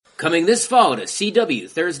Coming this fall to CW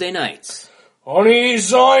Thursday nights. Honey,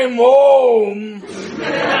 I'm home.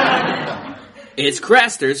 It's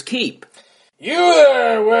Craster's Keep. You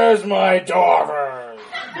there, where's my daughter?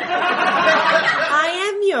 I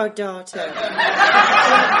am your daughter.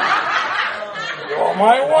 You're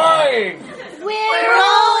my wife. We're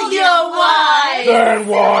all your wives. Then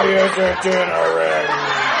why is it dinner ready?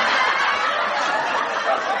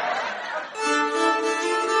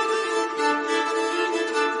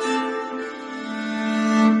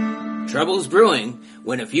 Trouble's brewing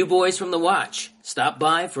when a few boys from the Watch stop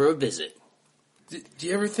by for a visit. Do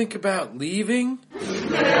you ever think about leaving?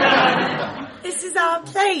 This is our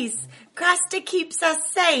place. Craster keeps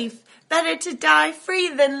us safe. Better to die free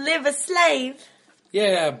than live a slave.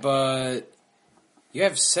 Yeah, but you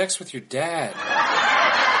have sex with your dad.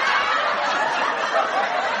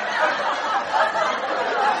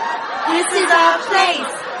 This is our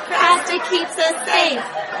place. Craster keeps us safe.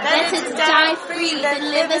 Better to die free than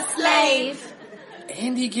live a slave.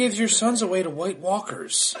 And he gives your sons away to White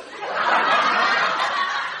Walkers.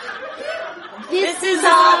 This is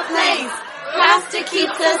our place. Craster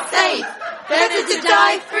keeps us safe. Better to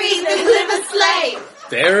die free than live a slave.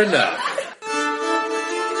 Fair enough.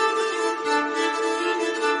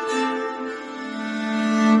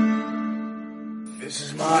 This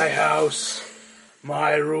is my house,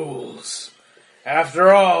 my rules.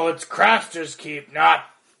 After all, it's Craster's Keep, not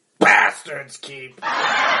Bastard's Keep.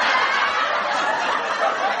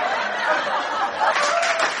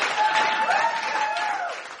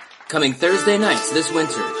 Coming Thursday nights this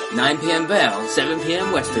winter, 9 p.m. Vale, 7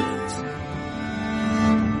 p.m. Westerlands.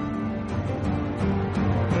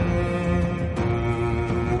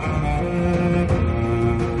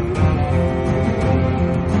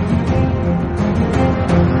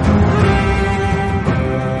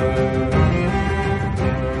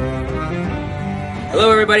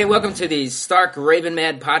 Hello, everybody. Welcome to the Stark Raven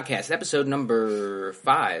Mad podcast, episode number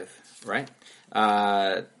 5, right?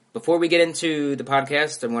 Before we get into the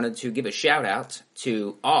podcast, I wanted to give a shout out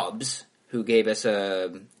to Obs, who gave us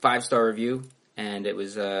a 5-star review, and it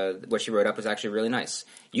was what she wrote up was actually really nice.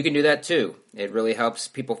 You can do that too. It really helps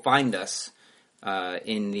people find us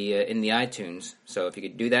in the iTunes. So if you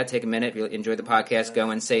could do that, take a minute. If you enjoyed the podcast, go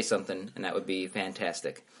and say something, and that would be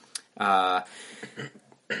fantastic.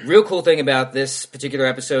 Real cool thing about this particular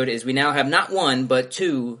episode is we now have not one, but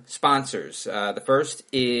 2 sponsors. The first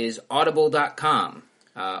is Audible.com.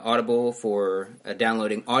 Audible for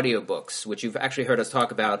downloading audiobooks, which you've actually heard us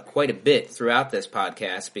talk about quite a bit throughout this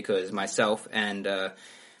podcast because myself and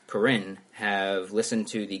Corinne have listened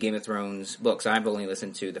to the Game of Thrones books. I've only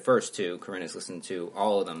listened to the first 2. Corinne has listened to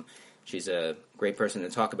all of them. She's a great person to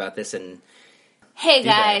talk about this. And hey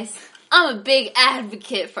guys, I'm a big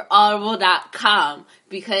advocate for Audible.com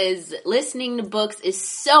because listening to books is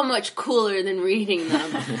so much cooler than reading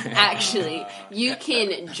them, actually. You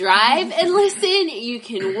can drive and listen, you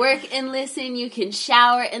can work and listen, you can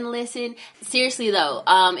shower and listen. Seriously though,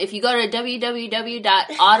 if you go to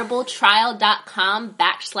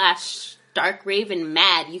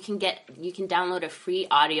www.audibletrial.com/StarkRavenMad, you can download a free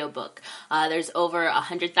audiobook. There's over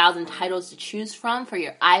 100,000 titles to choose from for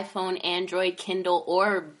your iPhone, Android, Kindle,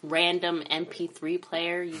 or random MP3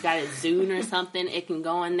 player. You got a Zune or something, it can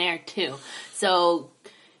go in there too. So,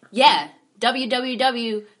 yeah,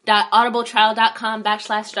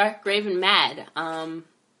 www.audibletrial.com/StarkRavenMad, and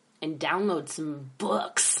download some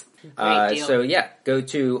books. Great deal. So yeah, go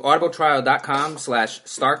to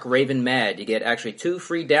audibletrial.com/StarkRavenMad. You get actually 2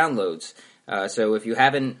 free downloads. So if you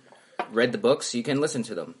haven't read the books, you can listen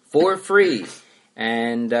to them for free.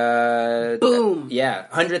 And boom,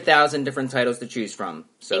 100,000 different titles to choose from.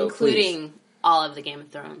 So including all of the Game of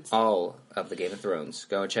Thrones. All of the Game of Thrones.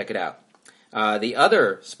 Go and check it out. The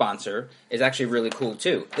other sponsor is actually really cool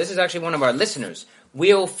too. This is actually one of our listeners,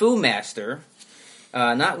 Wheel Fu Master.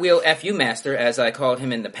 Not Wheel F.U. Master, as I called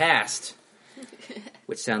him in the past,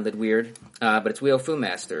 which sounded weird, but it's Wheel Fu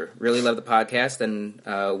Master. Really loved the podcast and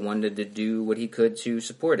wanted to do what he could to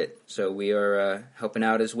support it. So we are helping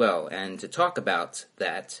out as well. And to talk about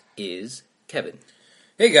that is Kevin.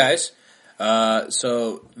 Hey guys.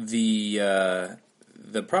 So the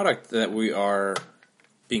product that we are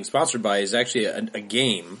being sponsored by is actually a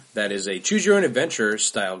game that is a choose-your-own-adventure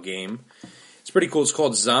style game. It's pretty cool. It's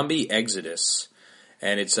called Zombie Exodus.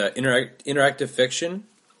 And it's interactive fiction,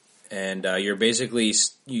 and you're basically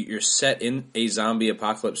you're set in a zombie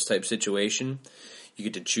apocalypse type situation. You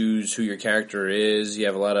get to choose who your character is. You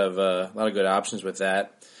have a lot of good options with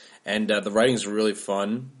that, and the writing's really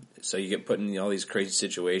fun. So you get put in all these crazy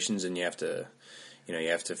situations, and you have to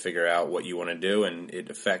figure out what you want to do, and it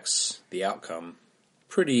affects the outcome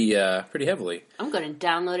pretty heavily. I'm going to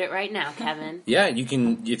download it right now, Kevin. Yeah, you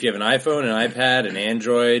can, if you have an iPhone, an iPad, an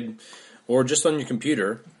Android, or just on your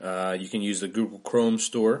computer, you can use the Google Chrome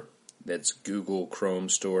Store. That's Google Chrome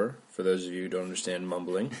Store, for those of you who don't understand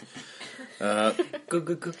mumbling.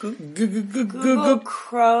 Google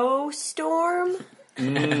Crow Storm?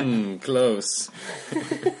 Close.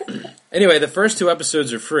 Anyway, the first 2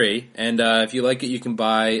 episodes are free, and if you like it, you can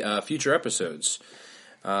buy future episodes.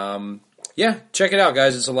 Yeah, check it out,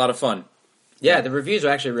 guys. It's a lot of fun. Yeah, the reviews are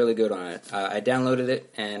actually really good on it. I downloaded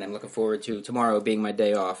it, and I'm looking forward to tomorrow being my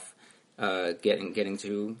day off, getting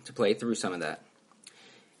to play through some of that.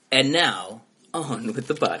 And now, on with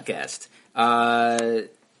the podcast.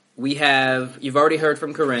 You've already heard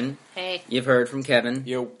from Corinne. Hey. You've heard from Kevin.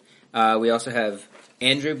 Yo. We also have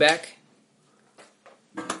Andrew back.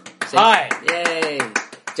 Hi. Yay.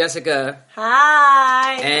 Jessica.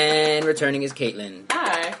 Hi. And returning is Caitlin.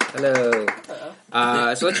 Hi. Hello.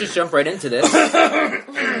 So let's just jump right into this.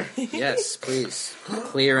 Yes, please.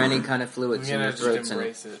 Clear any kind of fluids in your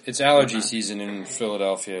throats. It's allergy season in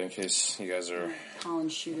Philadelphia, in case you guys are...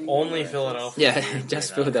 Only Philadelphia. Yeah,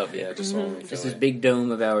 just Philadelphia. Yeah, just only Just this Philly. big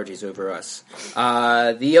dome of allergies over us.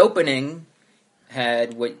 The opening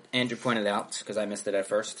had what Andrew pointed out, because I missed it at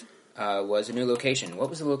first, was a new location. What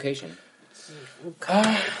was the location?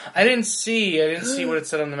 I didn't see what it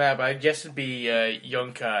said on the map. I guess it'd be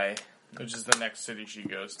Yunkai, which is the next city she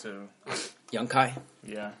goes to. Yunkai?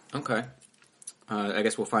 Yeah. Okay. I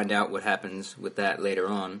guess we'll find out what happens with that later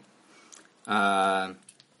on.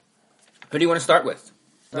 Who do you want to start with?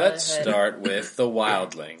 Let's start with the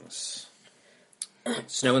Wildlings.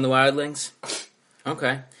 Snow and the Wildlings?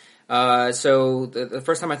 Okay. So the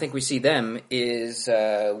first time I think we see them is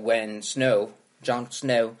when Jon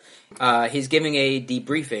Snow, he's giving a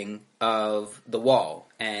debriefing of the Wall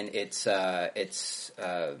and its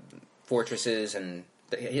fortresses, and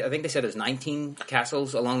I think they said there's 19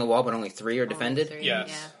 castles along the Wall, but only 3 are defended.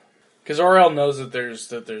 Yes. Because Orell knows that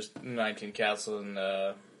there's 19 castles, and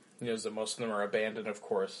he knows that most of them are abandoned, of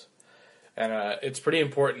course. And it's pretty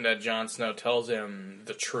important that Jon Snow tells him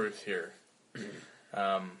the truth here,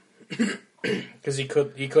 because he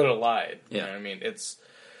could have lied. You know what I mean?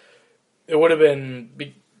 It would have been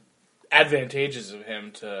advantageous of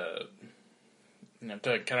him to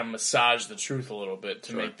kind of massage the truth a little bit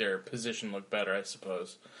to make their position look better, I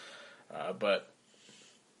suppose. But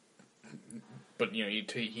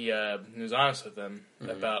he was honest with them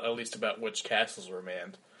at least about which castles were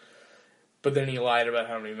manned. But then he lied about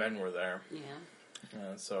how many men were there.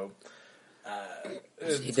 Yeah. So Did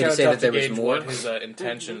it's he kind of say tough that there to was gauge more? what his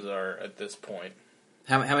intentions are at this point.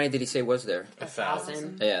 How many did he say was there?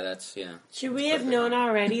 1,000. Yeah, that's, yeah. Should we have known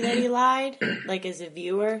already that he lied? Like, as a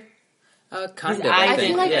viewer? Kind of, I I think,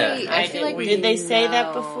 feel like yeah. I feel like Did they say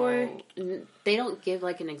that know. before? They don't give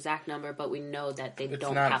like an exact number, but we know that they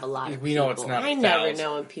don't not- have a lot of we know people. it's not- I never 1,000.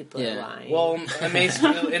 know when people Yeah. are lying. Well,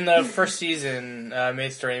 in the first season,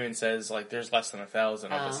 Maester Aemon says, like, there's less than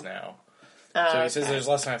 1,000 of us now. So he says there's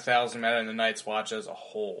less than 1,000 men in the Night's Watch as a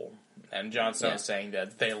whole. And Jon Snow is saying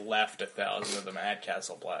that they left 1,000 of them at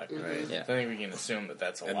Castle Black. Right. Yeah. So I think we can assume that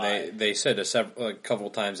that's a And lie. they said a couple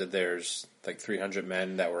of times that there's like 300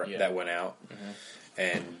 men that went out,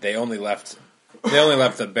 and they only left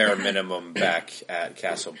the bare minimum back at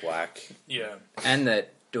Castle Black. Yeah. And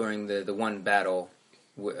that during the one battle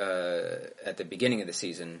at the beginning of the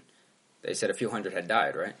season, they said a few hundred had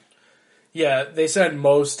died, right? Yeah, they said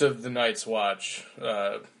most of the Night's Watch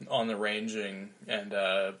on the ranging, and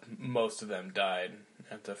most of them died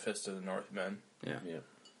at the Fist of the Northmen. Yeah.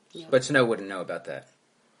 But Snow wouldn't know about that.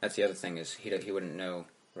 That's the other thing, is he wouldn't know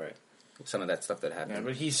Right. some of that stuff that happened. Yeah,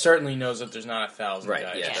 but he certainly knows that there's not 1,000 Right,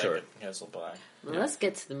 guys yeah, back sure. at Castle Black. Well, let's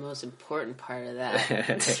get to the most important part of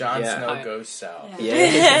that. Jon Yeah. Snow goes south.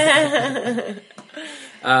 Yeah.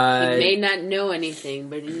 He may not know anything,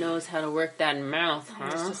 but he knows how to work that mouth,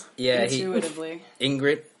 huh? Yeah, Intuitively.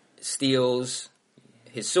 Ingrid steals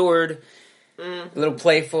his sword, a little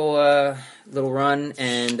playful little run,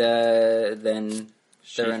 and then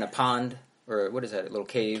they're in a pond, or what is that, a little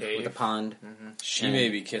cave. With a pond. She may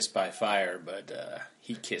be kissed by fire, but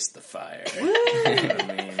he kissed the fire.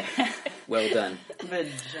 I mean, Well done.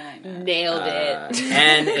 Vagina. Nailed it.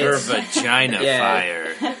 And her it's, vagina Yeah.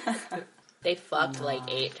 fire. They fucked like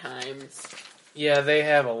 8 times. Yeah, they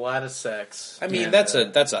have a lot of sex. I mean, Yeah. that's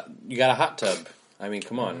a you got a hot tub. I mean,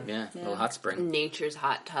 come on, yeah, a little hot spring. Nature's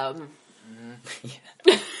hot tub. you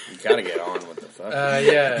gotta get on with the fuck.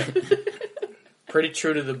 Yeah. Pretty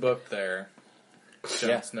true to the book there. Jon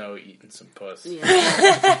Yeah. Snow eating some puss. Yeah.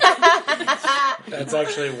 That's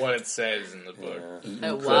actually what it says in the book.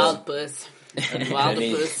 A wild puss. Wild Then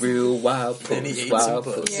he puss. Real wild Then he puss, ate some wild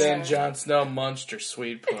puss. puss. Then Jon Snow munched her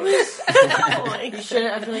sweet puss. Oh my God.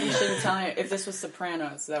 I feel like you shouldn't tell him. If this was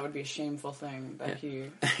Sopranos, that would be a shameful thing that he.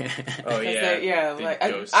 Oh yeah, Yeah, The like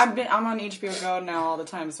ghost. I'm on HBO Go now all the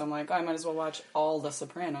time, so I'm like, I might as well watch all the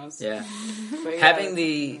Sopranos. Yeah. But yeah, Having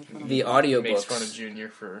the makes fun of audiobooks, Junior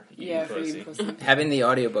for eating yeah, for pussy. eating pussy. having the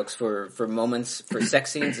audiobooks for moments for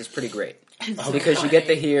sex scenes is pretty great because you get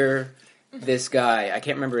to hear this guy. I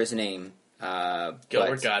can't remember his name. Gilbert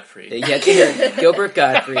but Gottfried. You get to hear Gilbert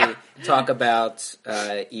Gottfried talk about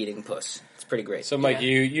eating puss. It's pretty great. So, Mike,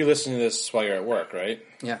 you listen to this while you're at work, right?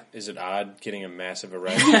 Yeah. Is it odd getting a massive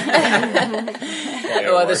erection? While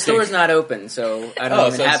you're Well, the working? store's not open, so I don't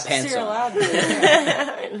even so have it's- pants You're on. allowed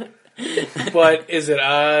to. But is it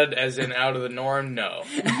odd as in out of the norm? No.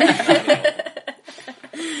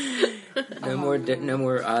 No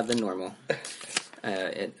more odd than normal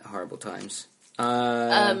at horrible times.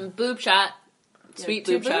 Boob shot. Sweet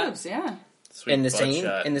Two boob shot. boobs, yeah. Sweet in the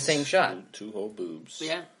butt same shot. shot. Two whole boobs.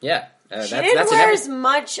 Yeah. Yeah, She didn't that's wear an as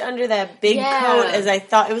much under that big Yeah. coat as I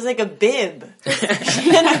thought. It was like a bib. She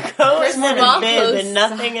had a coat and then a Small bib clothes. and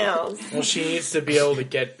nothing else. Well, she needs to be able to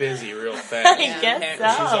get busy real I fast. guess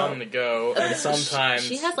She's so. on the go, and sometimes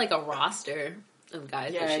She has like a roster of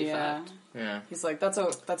guys that she fucked. yeah. He's like, that's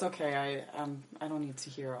okay. I don't need to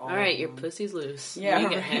hear all. All right, of your them. pussy's loose. Yeah, You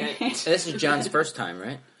get right. hit. This is John's first time,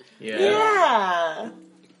 right? Yeah.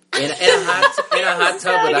 In a hot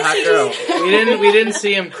tub with a hot girl. We didn't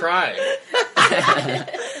see him cry.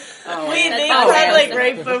 Oh, Wait, they how cried like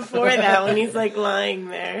random. right before that when he's like lying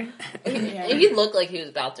there. yeah. He looked like he was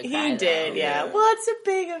about to cry. He did, yeah. Well, it's a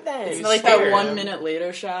big event. It's like that 1 minute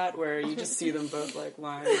later shot where you just see them both like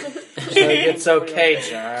lying. She's like, it's okay,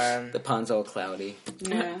 John. The pond's all cloudy.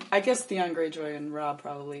 Yeah, I guess Theon Greyjoy and Rob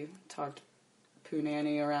probably talked poo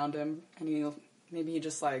nanny around him, and maybe he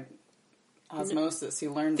just like osmosis. He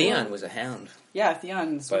learned. Theon that. was a hound. Yeah,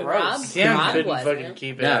 Theon's But gross. Rob? Yeah, Rob couldn't wasn't. fucking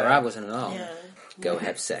keep it. No, Rob wasn't at all. Yeah. Go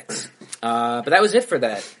have sex. But that was it for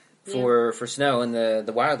that. For Snow and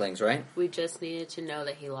the wildlings, right? We just needed to know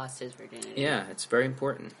that he lost his virginity. Yeah, it's very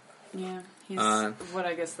important. Yeah, he's what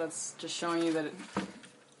I guess that's just showing you that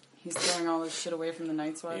he's throwing all this shit away from the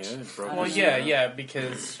Night's Watch. Yeah, it broke Well, his- yeah,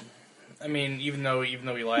 because I mean, even though he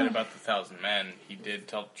lied about the 1,000 men, he did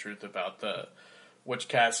tell the truth about which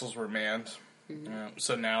castles were manned.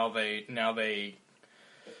 So now they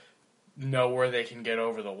know where they can get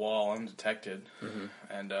over the wall undetected,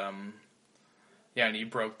 and and he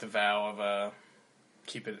broke the vow of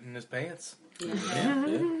keep it in his pants.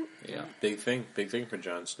 Yeah. Big thing for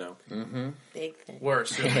Jon Snow. Big thing. We're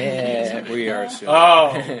assuming. Yeah. We are soon.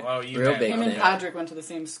 Oh, you Real meant- big Him and thing. Podrick went to the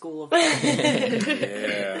same school of.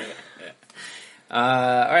 Yeah.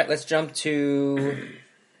 All right, let's jump to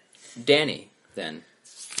Dany then.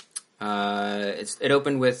 It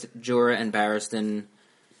opened with Jorah and Barristan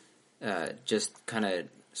just kind of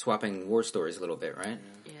swapping war stories a little bit, right?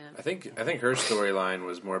 Yeah. I think her storyline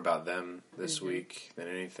was more about them this week than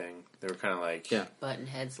anything. They were kind of like, Yeah. Button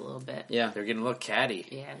heads a little bit. Yeah. they're getting a little catty.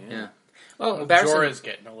 Yeah. Yeah. Well, Well, Barristan. Jorah's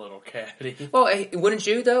getting a little catty. Well, wouldn't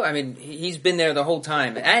you though? I mean, he's been there the whole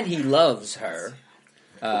time, and he loves her.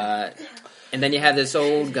 And then you have this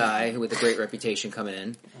old guy with a great reputation coming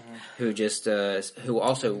in, who just who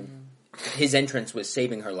also his entrance was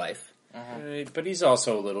saving her life. Right, but he's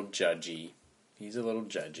also a little judgy. He's a little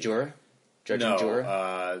judgy. Jorah, judging No,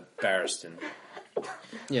 Jorah. Barristan.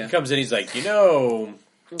 Yeah. He comes in, he's like,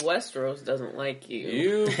 Westeros doesn't like you.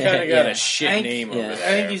 you kind of got Yeah. a shit I think- name yeah. over I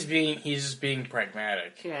there. think he's just being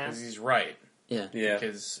pragmatic. Yeah. Because he's right. Yeah. Yeah.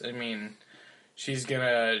 Because I mean, she's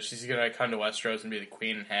gonna come to Westeros and be the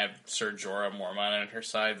queen and have Ser Jorah Mormont on her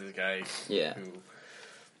side. This guy, Yeah. who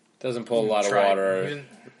Doesn't pull a lot of tried- water.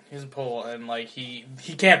 He doesn't pull, and like he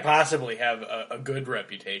can't possibly have a good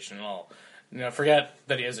reputation at all. You know, forget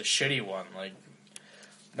that he has a shitty one. Like,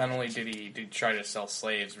 not only did he try to sell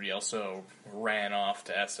slaves, but he also ran off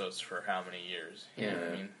to Essos for how many years? You know what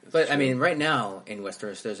I mean? But I mean, right now in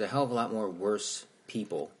Westeros, there's a hell of a lot more worse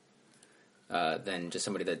people than just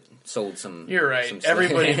somebody that sold some. You're right. some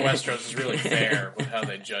Everybody in Westeros is really fair with how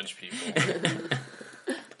they judge people.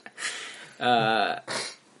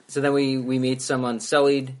 So then we meet some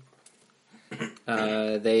Unsullied.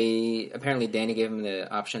 Apparently Dany gave him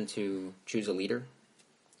the option to choose a leader,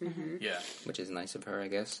 Yeah. which is nice of her, I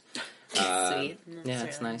guess. Sweet. Yeah,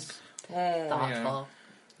 it's nice. Thoughtful.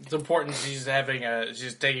 It's important. She's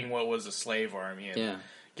taking what was a slave army and Yeah.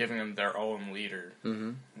 giving them their own leader.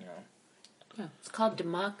 Mm-hmm. You know. It's called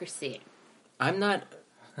democracy. I'm not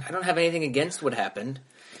I don't have anything against what happened.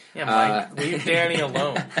 Yeah, Mike, leave Danny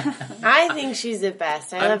alone. I think she's the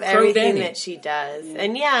best. I I'm love pro everything Danny. that she does.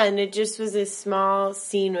 And and it just was a small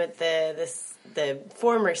scene with the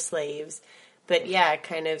former slaves. But it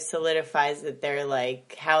kind of solidifies that they're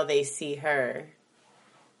like how they see her.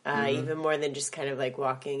 Even more than just kind of like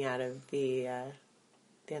walking out of the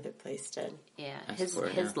other place did. Yeah, That's his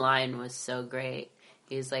important, line was so great.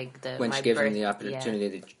 He was like When my she gives him birth- the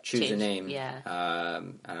opportunity to choose a Change- name. yeah. I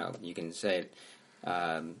don't know, you can say it.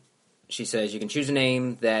 She says you can choose a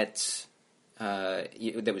name that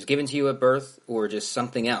that was given to you at birth, or just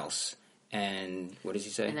something else. And what does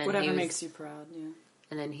he say? And then Whatever he was- makes you proud. Yeah.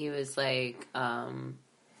 And then he was like,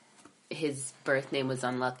 his birth name was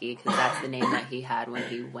unlucky because that's the name that he had when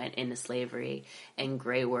he went into slavery. And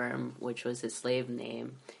Grey Worm, which was his slave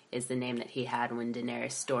name, is the name that he had when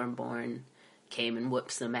Daenerys Stormborn came and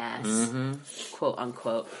whooped some ass, quote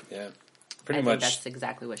unquote. Yeah. I Pretty think much. that's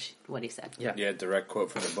exactly what he said. Yeah. Yeah, direct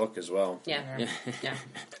quote from the book as well. Yeah, yeah.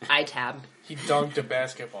 I tab. He dunked a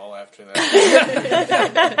basketball after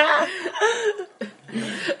that.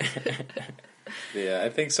 Yeah, I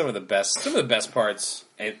think some of the best parts,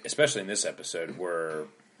 especially in this episode, were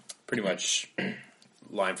pretty much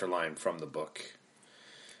line for line from the book.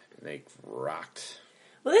 They rocked.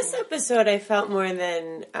 Well, this episode I felt more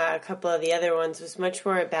than a couple of the other ones was much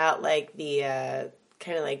more about like the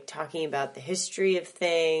kind of like talking about the history of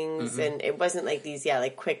things, and it wasn't like these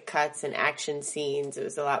like quick cuts and action scenes. It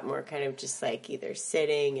was a lot more kind of just like either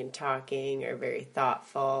sitting and talking or very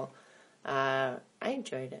thoughtful. I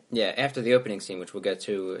enjoyed it. Yeah, after the opening scene, which we'll get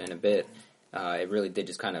to in a bit, it really did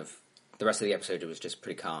just kind of, the rest of the episode, it was just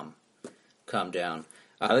pretty calm down.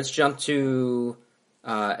 Let's jump to,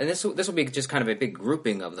 and this will be just kind of a big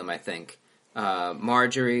grouping of them, I think.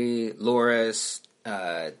 Marjorie, Loras,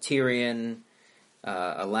 Tyrion,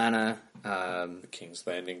 Alana. The King's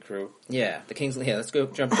Landing crew. Yeah, let's go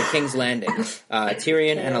jump to King's Landing.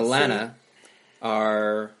 Tyrion and Alana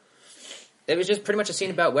are, it was just pretty much a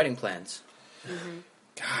scene about wedding plans.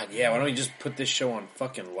 God, yeah, why don't we just put this show on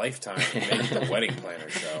fucking Lifetime and make it the Wedding Planner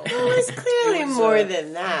show? It was clearly It was, more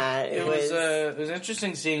than that. It was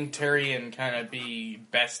interesting seeing Tyrion kind of be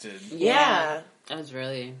bested. yeah. I was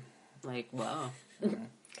really like, wow.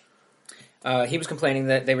 He was complaining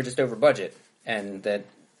that they were just over budget and that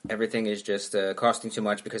everything is just costing too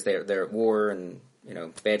much because they're at war and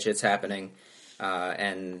bad shit's happening.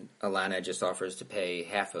 And Alana just offers to pay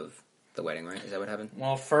half of the wedding, right? Is that what happened?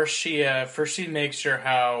 Well, first she makes sure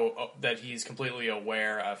that he's completely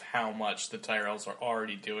aware of how much the Tyrells are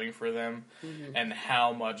already doing for them, and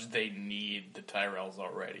how much they need the Tyrells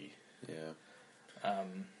already. Yeah.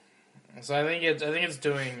 So I think it's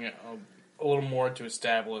doing a little more to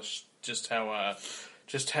establish just how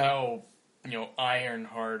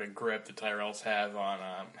iron-hard a grip the Tyrells have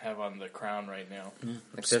on the crown right now.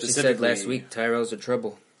 Like Cersei said last week, Tyrells are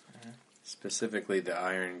trouble. Specifically, the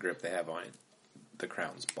iron grip they have on the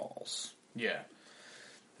crown's balls. Yeah,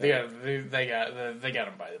 they got them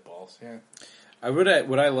by the balls. Yeah.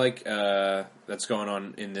 What I like that's going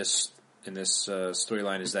on in this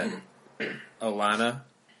storyline is that Alana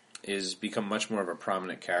is become much more of a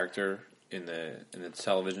prominent character in the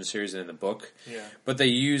television series and in the book. Yeah. But they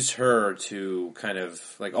use her to kind of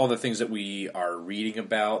like all the things that we are reading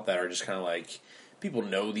about that are just kind of like people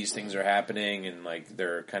know these things are happening, and like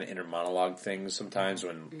they're kind of inner monologue things sometimes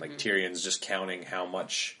when like Tyrion's just counting how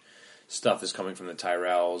much stuff is coming from the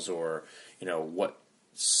Tyrells, or what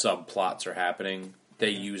subplots are happening.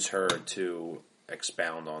 They use her to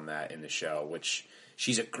expound on that in the show, which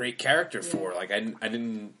she's a great character for. Like I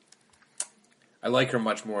like her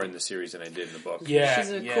much more in the series than I did in the book. Yeah,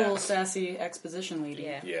 She's a cool, sassy exposition lady.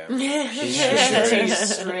 Yeah. Yeah.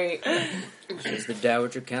 She's straight. She's the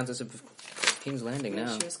Dowager Countess of King's Landing Yeah,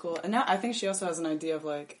 now. she was cool. And now I think she also has an idea of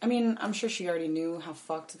like, I mean, I'm sure she already knew how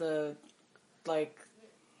fucked the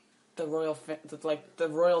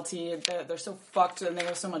royalty, they're so fucked and they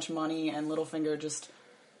have so much money, and Littlefinger just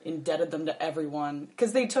indebted them to everyone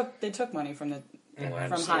because they took money from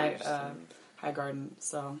from High Garden.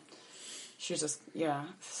 So she's just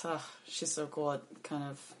she's so cool at kind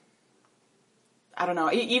of, I don't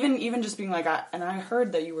know, even just being like, and I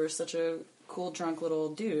heard that you were such a cool drunk little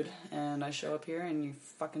dude, and I show up here and you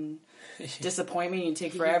fucking disappoint me and you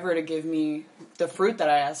take forever to give me the fruit that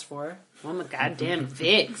I asked for. Oh my goddamn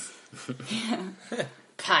figs.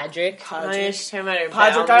 Podrick.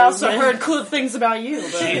 Podrick, I also heard cool things about you,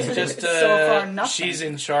 but She's just so far nothing. she's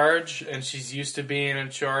in charge, and she's used to being in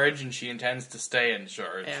charge, and she intends to stay in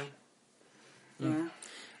charge. Yeah.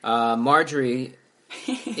 Marjorie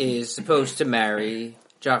is supposed to marry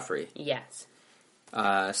Joffrey. Yes.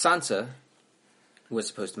 Sansa was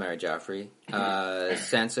supposed to marry Joffrey.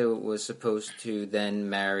 Sansa was supposed to then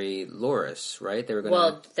marry Loras, right? They were going.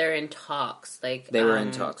 Well, they're in talks. Like they were in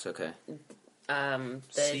talks. Okay.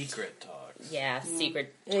 Secret talks. Yeah,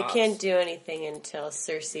 secret. They talks. can't do anything until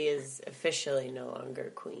Cersei is officially no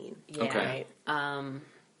longer queen. Yeah. Okay. Right?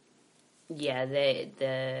 Yeah,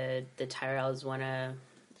 the Tyrells want to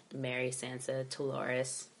marry Sansa to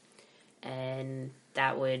Loras, and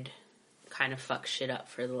that would kind of fuck shit up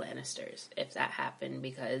for the Lannisters if that happened,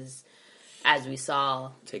 because as we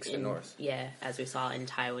saw Takes the north. Yeah, as we saw in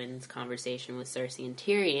Tywin's conversation with Cersei and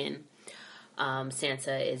Tyrion,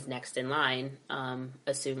 Sansa is next in line,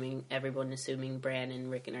 assuming Bran and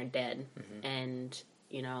Rickon are dead, and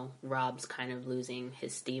Robb's kind of losing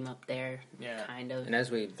his steam up there. Yeah, kind of. And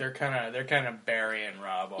as we they're kind of burying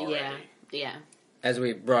Robb already. Yeah. As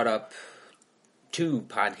we brought up 2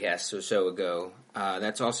 podcasts or so ago,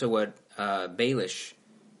 that's also what Baelish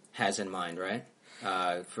has in mind, right?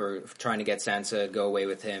 For trying to get Sansa to go away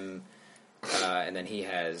with him, and then he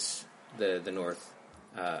has the North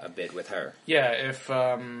a bit with her. Yeah, if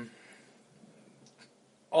all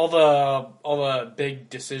the big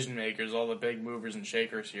decision makers, all the big movers and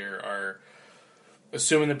shakers here are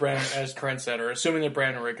assuming that Bran, as Trent said, are assuming that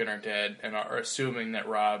Bran and Rickon are dead, and are assuming that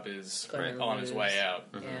Robb is on his way out.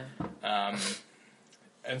 Yeah.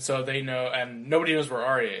 And so they know, and nobody knows where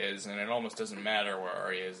Arya is, and it almost doesn't matter where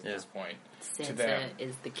Arya is at this point. To them. Sansa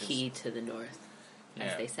is the key to the North,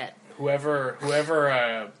 as they said. Whoever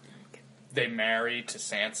they marry to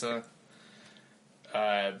Sansa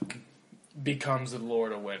becomes the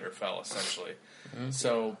Lord of Winterfell, essentially.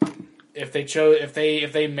 So if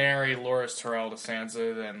they marry Loras Tyrell to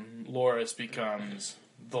Sansa, then Loras becomes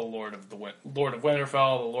the Lord of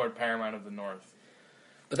Winterfell, the Lord Paramount of the North.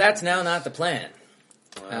 But that's now not the plan.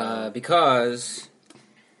 Because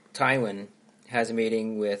Tywin has a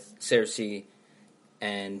meeting with Cersei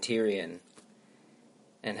and Tyrion,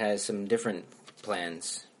 and has some different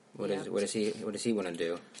plans. What does he want to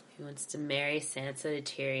do? He wants to marry Sansa to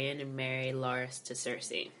Tyrion and marry Loras to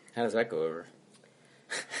Cersei. How does that go over?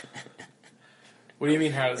 What do you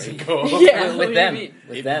mean? How does it go? With them.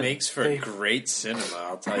 It makes for great cinema.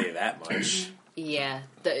 I'll tell you that much. Yeah,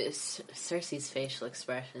 Cersei's facial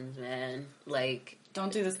expressions, man. Like,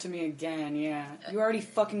 don't do this to me again. Yeah, you already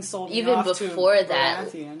fucking sold me even off before to that.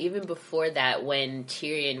 Baratheon. Even before that, when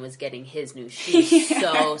Tyrion was getting his news, she was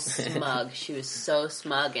so smug. She was so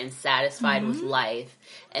smug and satisfied with life.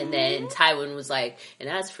 And then Tywin was like, "And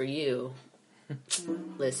as for you,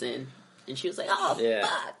 listen." And she was like, "Oh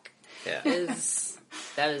fuck." Yeah.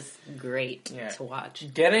 That was great to watch.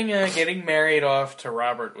 Getting married off to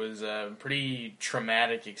Robert was a pretty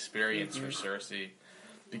traumatic experience for Cersei,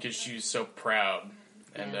 because she was so proud,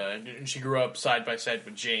 and she grew up side by side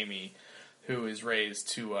with Jaime, who is raised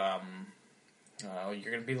to you're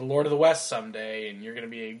going to be the Lord of the West someday, and you're going to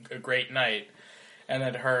be a great knight, and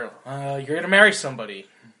then her you're going to marry somebody,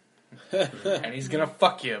 and he's going to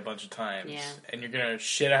fuck you a bunch of times, and you're going to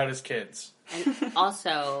shit out his kids, and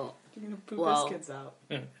also. You're gonna poop his kids out.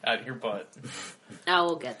 Out your butt. I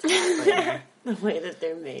will get to that later. The way that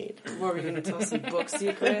they're made. What, are we gonna tell some book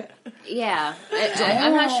secret? Yeah.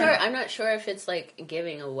 I'm not sure. I'm not sure if it's like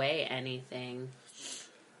giving away anything,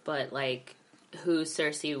 but like who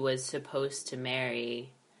Cersei was supposed to marry,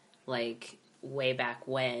 like way back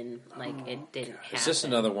when, like it didn't happen. Is this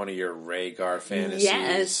another one of your Rhaegar fantasies?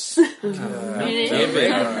 Yes. Give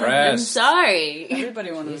it a rest. I'm sorry.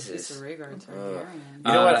 Everybody wanted a piece of Rhaegar Targaryen.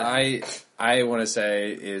 You know what I want to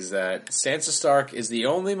say is that Sansa Stark is the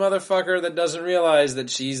only motherfucker that doesn't realize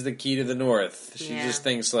that she's the key to the North. She just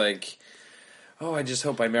thinks like, oh, I just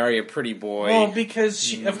hope I marry a pretty boy. Well,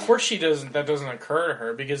 because of course she doesn't. That doesn't occur to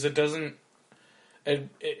her, because it doesn't.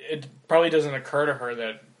 It probably doesn't occur to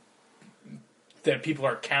her that people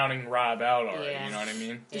are counting Robb out already. Yeah. You know what I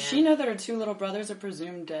mean? Does she know that her 2 little brothers are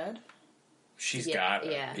presumed dead? She's got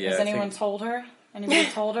it. Yeah. Has anyone told her? Anybody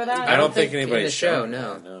told her that? I don't think in anybody's the show, shown.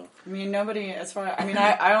 no. I mean, nobody, as far... I mean,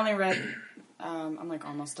 I only read... I'm, like,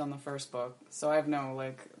 almost done the first book, so I have no,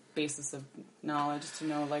 like, basis of knowledge to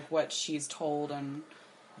know, like, what she's told and...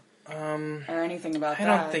 or anything about that.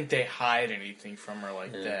 I don't think they hide anything from her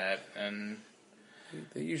like that, and...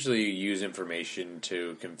 They usually use information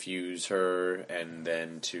to confuse her and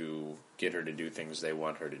then to get her to do things they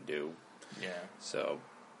want her to do. Yeah. So,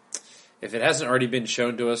 if it hasn't already been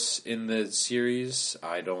shown to us in the series,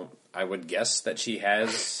 I would guess that she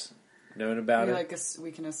has known about it. Like,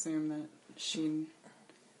 we can assume that she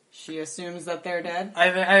assumes that they're dead. I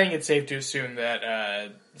think it's safe to assume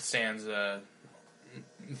that Sansa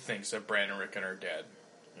thinks that Bran and Rickon are dead.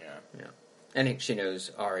 Yeah. And she knows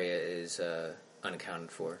Arya is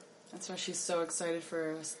unaccounted for. That's why she's so excited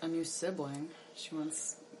for a new sibling. She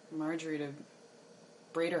wants Marjorie to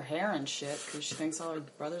braid her hair and shit because she thinks all her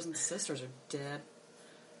brothers and sisters are dead.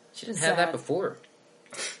 She didn't have that before.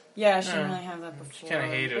 Yeah, she didn't really have that before. She kind of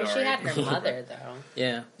hated Well, she Arya. had her mother, though.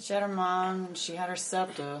 Yeah. She had her mom, and she had her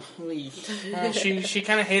septa. Well, she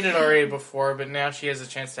kind of hated Arya before, but now she has a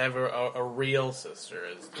chance to have a real sister,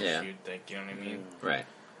 as you'd think. You know what I mean?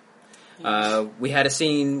 Right. We had a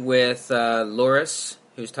scene with Loras,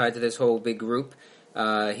 who's tied to this whole big group.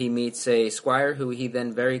 He meets a squire who he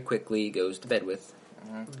then very quickly goes to bed with.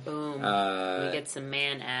 Boom. We get some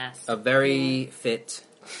man ass. A very fit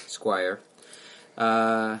squire.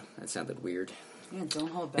 That sounded weird. Yeah, don't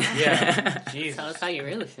hold back. Yeah. Jesus. Tell us how you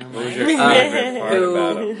really feel, What was Mike. your favorite part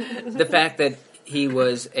about him? The fact that he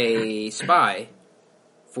was a spy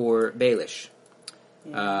for Baelish.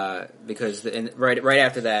 Because right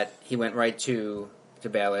after that, he went right to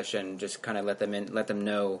Baelish and just kind of let him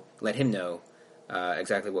know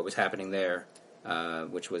exactly what was happening there,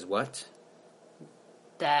 which was what?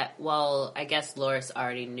 I guess Loras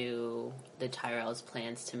already knew the Tyrell's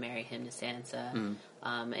plans to marry him to Sansa,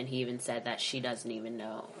 and he even said that she doesn't even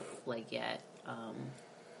know, yet,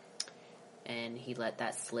 and he let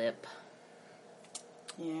that slip.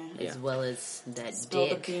 Yeah. As well as that Spill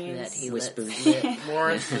the dick beans. that he Whispered. let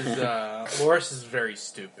slip. Loras is very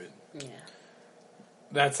stupid. Yeah.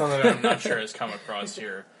 That's something that I'm not sure has come across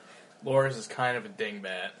here. Loras is kind of a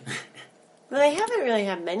dingbat. Well, they haven't really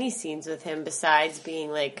had many scenes with him besides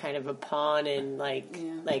being kind of a pawn and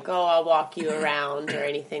I'll walk you around or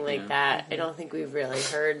anything like that. I don't think we've really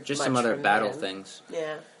heard Just much some other from battle him. things.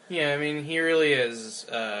 Yeah. Yeah, I mean, he really is,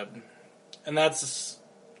 and that's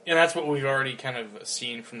what we've already kind of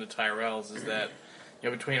seen from the Tyrells, is that,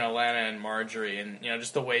 between Olenna and Marjorie, and,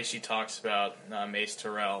 just the way she talks about Mace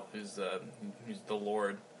Tyrell, who's the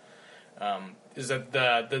Lord, is that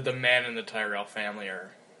the men in the Tyrell family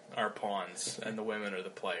are pawns, and the women are the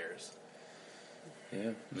players.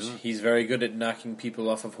 Yeah, he's very good at knocking people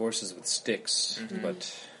off of horses with sticks,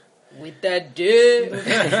 but With that dick.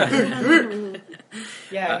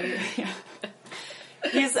 Yeah.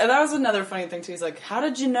 That was another funny thing, too. He's like, how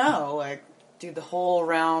did you know? Dude, the whole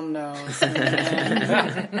round nose.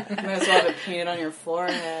 Man. You might as well have it painted on your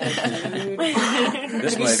forehead, dude.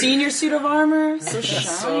 Have you seen your suit of armor? So shiny.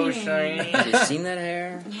 So shiny. Have you seen that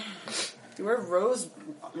hair? You wear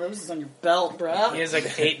roses on your belt, bro. He has a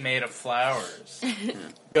cape made of flowers,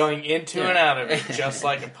 going into and out of it, just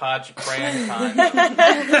like a Podge crayon con.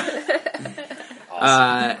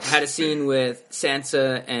 Had a scene with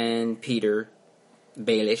Sansa and Peter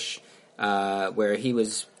Baelish, where he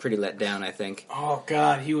was pretty let down, I think. Oh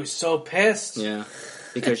God, he was so pissed. Yeah,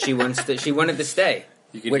 because she wanted to stay.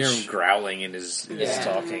 you can hear him growling in his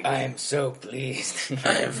talking. I am so pleased.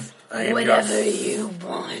 I am Whatever you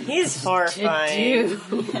want. He's horrifying.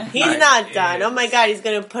 Do. He's not done. Oh my god, he's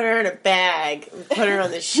gonna put her in a bag and put her on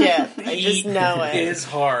the ship. I just know it. He is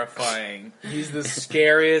horrifying. He's the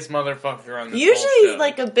scariest motherfucker on the Usually whole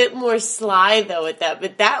he's show. a bit more sly though with that,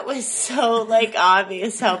 but that was so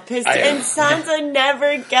obvious how pissed. And Sansa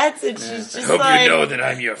never gets it. She's just that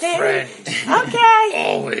I'm your friend. Okay.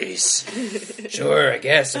 Always. Sure, I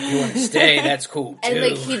guess if you want to stay, that's cool too.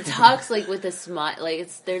 And he talks with a smile,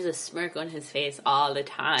 there's a smirk on his face all the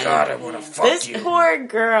time. God, I want to fuck This you. poor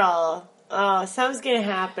girl. Oh, something's gonna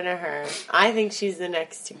happen to her. I think she's the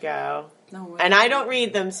next to go. No way. And I don't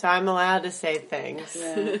read them, so I'm allowed to say things.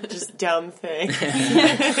 Yeah. Just dumb things.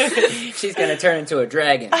 She's gonna turn into a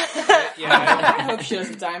dragon. I hope she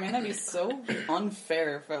doesn't die, man. That'd be so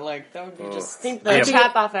unfair. That would be I just... think they'll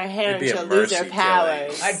chop off her hair and it'd be a she'll lose her mercy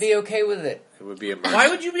powers. I'd be okay with it. It would be a Why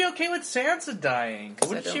would you be okay with Sansa dying?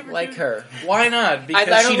 What I did she don't ever like do? her. Why not? Because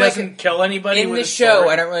I don't she like doesn't her. kill anybody In with the a show, sword?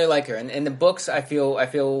 I don't really like her. In the books, I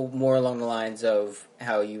feel more along the lines of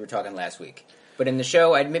how you were talking last week. But in the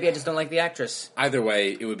show, maybe I just don't like the actress. Either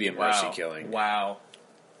way, it would be a mercy Wow. killing. Wow.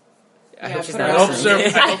 I hope she's put her not I hope,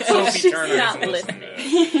 listening. I hope Sophie She's Turner not is listening.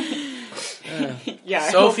 Yeah,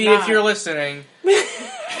 I Sophie, hope if not. you're listening,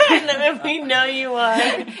 We know you are.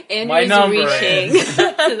 Andrew's My number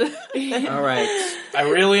reaching. All right. I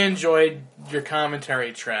really enjoyed your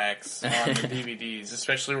commentary tracks on the DVDs,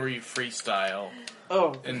 especially where you freestyle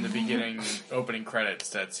Oh, in the beginning opening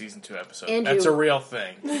credits to that season 2 episode. Andrew. That's a real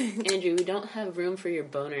thing. Andrew, we don't have room for your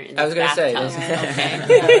boner in I was this gonna say, bathtub.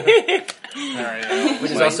 this- All right.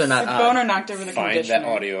 which is also not the odd. boner knocked over the Find conditioner. that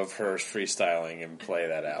audio of her freestyling and play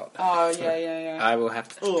that out. Oh, yeah. I will have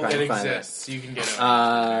to try It and find exists. You can get it.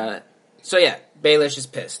 that. So yeah, Baelish is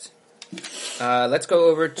pissed. Let's go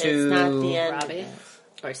over to. It's not the end. Robbie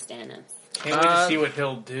or Stannis. Can't wait to see what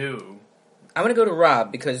he'll do. I'm gonna go to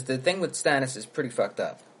Rob because the thing with Stannis is pretty fucked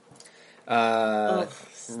up.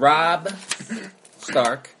 Robb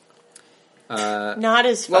Stark. Not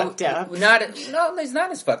as fucked up. No, he's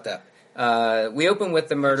not as fucked up. We open with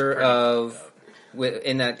the murder of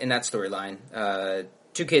in that storyline.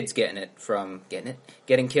 2 kids getting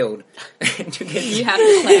killed. 2 kids. You have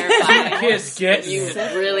to clarify. Kids getting You it.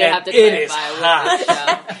 really And have to it is clarify with this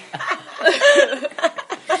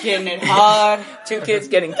show. Getting it hard. 2 kids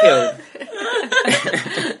getting killed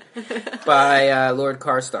by Lord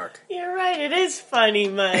Karstark. You're right. It is funny,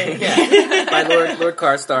 Mike. Yeah, by Lord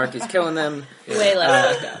Karstark. He's killing them. Way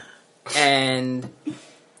less fucked up. And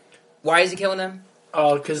why is he killing them?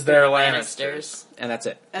 Oh, because they're Lannisters. And that's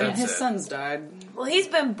it. And That's his it. sons died. Well, he's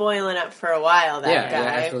been boiling up for a while. That Yeah, guy.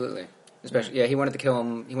 absolutely. Especially, he wanted to kill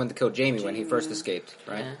him. He wanted to kill Jaime when he first escaped,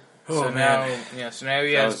 right? Yeah. So now he That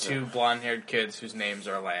has was 2 blonde-haired kids whose names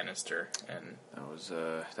are Lannister, and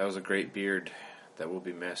That was a great beard that will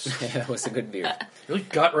be missed. Yeah, it was a good beard. really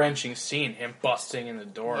gut-wrenching scene. Him busting in the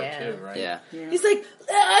door Yeah. too, right? Yeah. He's like,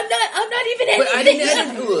 I'm not even But I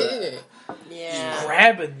didn't. Yeah.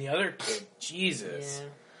 Grabbing the other kid, Jesus.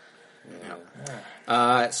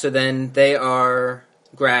 So then they are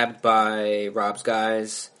grabbed by Robb's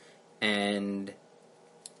guys, and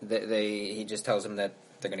he just tells them that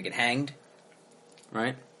they're going to get hanged,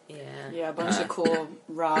 right? Yeah. Yeah, a bunch of cool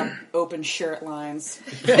Rob open shirt lines.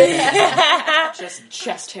 Just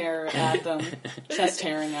chest hairing at them.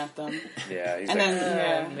 Yeah, he's And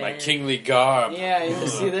then, my kingly garb. yeah, you can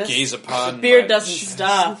see this. Gaze upon Beard my doesn't chest.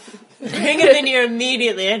 stop. Bring him in here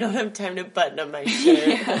immediately. I don't have time to button up my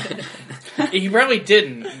shirt. He probably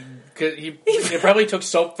didn't, because it probably took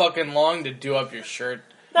so fucking long to do up your shirt.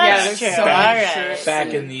 That's Yeah, true. so All many right. shirts.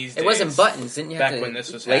 Back in these days. It wasn't buttons, didn't you? Have Back to when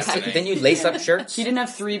this was lace happening. Didn't you lace up shirts? He didn't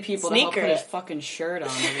have 3 people to help Sneaker put his it. fucking shirt on.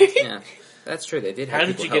 Yeah, that's true. They did. How have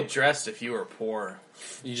did people you help. get dressed if you were poor?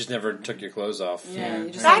 You just never took your clothes off. Yeah, you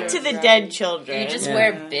just Back to the dead children. You just Yeah.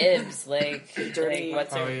 wear bibs, like Dirty.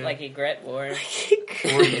 what's Oh, it, yeah. like Egret wore.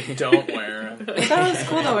 Or you don't wear them. I thought it was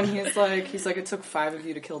cool though when he's like, it took 5 of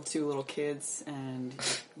you to kill 2 little kids, and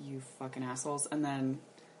you fucking assholes. And then,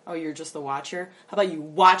 oh, you're just the watcher. How about you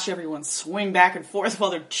watch everyone swing back and forth while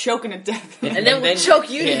they're choking to death? And then we'll choke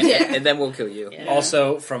you to death. and then we'll kill you. Yeah.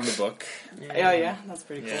 Also from the book. Oh yeah, that's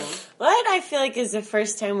pretty cool. What I feel like is the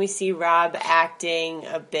first time we see Rob acting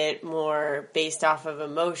a bit more based off of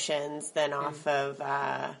emotions than off of.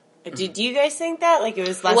 Did you guys think that? Like it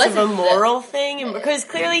was less of a Wasn't moral thing? And because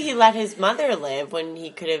clearly he let his mother live when he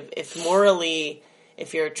could have, if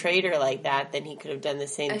you're a traitor like that, then he could have done the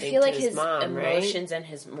same I thing feel to like his his mom, right? emotions and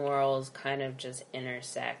his morals kind of just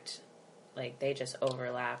intersect. Like they just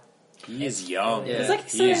overlap. He is young. Yeah. It's like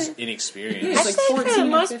he is so- inexperienced. He's like Actually, for 14 the or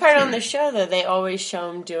most part 15. on the show, though, they always show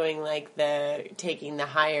him doing like taking the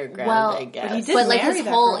higher ground. Well, I guess. but he did But like marry his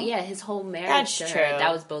that whole girl. his whole marriage That's to true. her,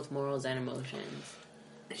 that was both morals and emotions.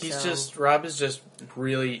 Rob is just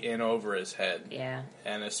really in over his head. Yeah.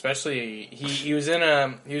 And especially he was in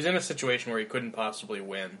a situation where he couldn't possibly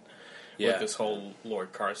win with this whole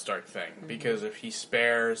Lord Karstark thing. Because if he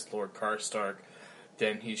spares Lord Karstark,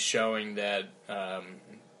 then he's showing that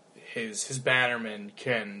his bannermen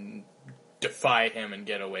can defy him and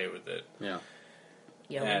get away with it. Yeah.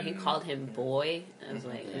 Yeah, when he And- called him boy, I was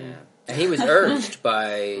like, And he was urged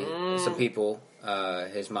by some people,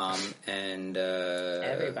 his mom and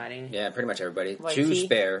everybody. Yeah, pretty much everybody to Wifey.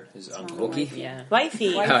 spare His uncle. Wookie. Yeah.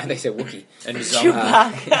 Wifey. They said Wookie. And his uncle.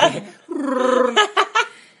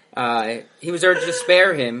 He was urged to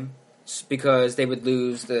spare him because they would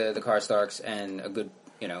lose the Karstarks and a good,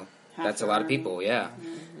 that's a lot of people. Yeah.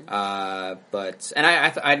 But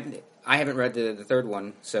I haven't read the third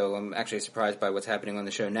one, so I'm actually surprised by what's happening on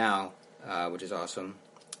the show now, which is awesome.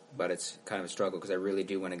 But it's kind of a struggle because I really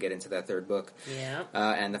do want to get into that third book. Yeah.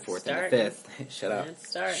 And the fourth and the Starting. fifth. Shut up. It's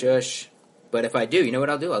starting. Shush. But if I do, you know what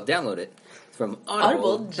I'll do? I'll download it from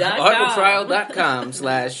Audible.com.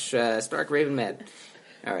 audibletrial.com/Stark Raven Mad.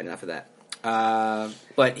 All right, enough of that.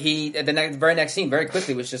 But the very next scene, very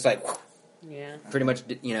quickly, was just like, Yeah. pretty much,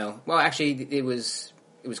 well, actually, it was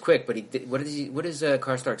quick, but he did, what does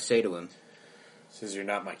Karstark say to him? Says you're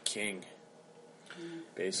not my king.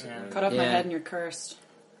 Basically. Cut off my Yeah. head and you're cursed.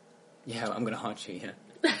 Yeah, I'm going to haunt you, yeah.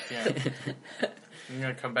 Yeah. I'm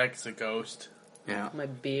gonna come back as a ghost. Yeah. My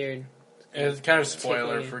beard. It's kind of a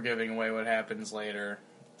spoiler Tickle you. for giving away what happens later.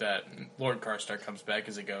 That Lord Karstark comes back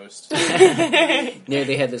as a ghost. Yeah,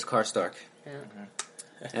 they had this Karstark. Yeah.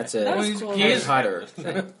 That's That a was cool. He Harry is Potter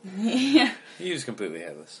headless. thing. He was completely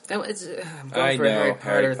headless. I'm going I for a know, Harry Potter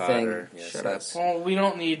Harry thing. Potter, yes, Shut yes. up. Well, we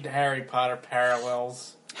don't need Harry Potter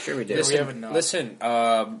parallels. Sure we do. We have enough. Listen,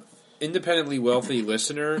 independently wealthy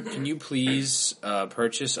listener, can you please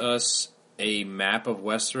purchase us a map of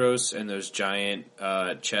Westeros and those giant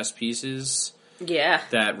chess pieces Yeah.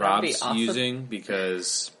 that be Rob's awesome. using,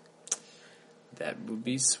 because that would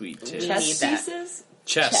be sweet too. Need Chess that. pieces?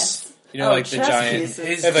 Chess. You know, Oh, like the chess giant. pieces.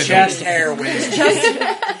 His If I chest could- hair wig.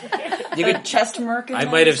 You could Chest merchandise? I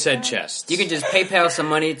might have said chest. you can just PayPal some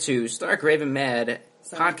money to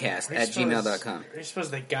starkravenmadpodcast@gmail.com. I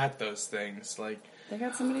suppose they got those things. Like, They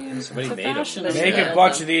got somebody in Somebody to made 'em. fashion They make Yeah. a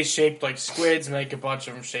bunch of these shaped like squids. Make a bunch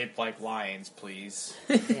of them shaped like lions, please.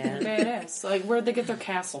 Yeah. Badass. Like, where'd they get their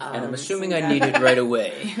castle from? And I'm assuming I need it right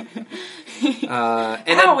away.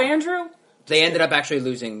 And then Andrew? they ended up actually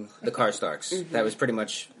losing the Karstarks. That was pretty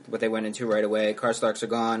much what they went into right away. Karstarks are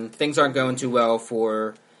gone. Things aren't going too well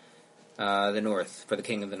for the North, for the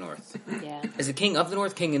King of the North. Yeah. Is it King of the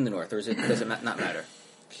North, King in the North, or does it not matter?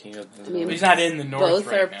 King of the I mean, But he's not in the north Both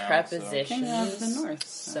right are now, prepositions. King of the North.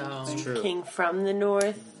 So True. King from the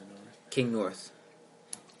north. King North.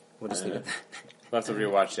 We'll just leave it at that. We'll have to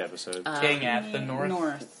rewatch the episode. So. King at the north.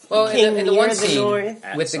 North. Well, King in the near one the scene north.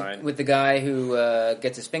 At with sign. the guy who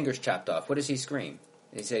gets his fingers chopped off, what does he scream?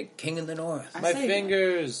 He say, "King of the North." I My say-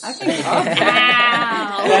 fingers. I think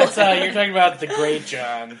That's you're talking about the Great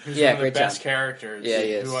John, who's Yeah, one of the Great best John. characters. Yeah,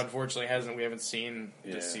 he is. Who unfortunately we haven't seen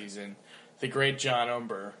this Yeah. season. The Great John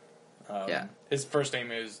Umber. Yeah. His first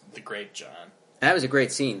name is the Great John. That was a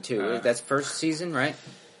great scene too. That's first season, right?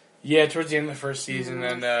 Yeah, towards the end of the first season,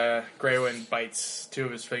 then Grey Wind bites 2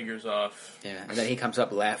 of his fingers off. Yeah, and then he comes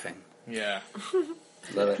up laughing. Yeah,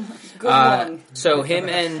 Love it. good one. So him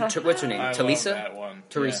and what's her name? I love Talisa. that one.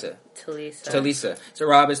 Teresa. Talisa. Talisa. So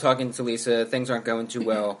Rob is talking to Talisa. Things aren't going too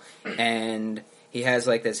well, and he has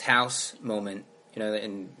like this house moment, you know,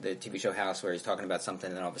 in the TV show House, where he's talking about something,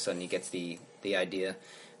 and then all of a sudden he gets the idea.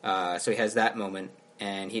 So he has that moment,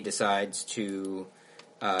 and he decides to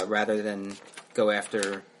rather than go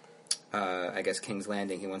after, I guess, King's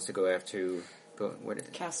Landing, he wants to go after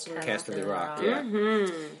Casterly Rock. Yeah,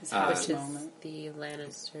 His house Which moment. is the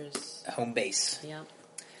Lannisters. home base. Yep.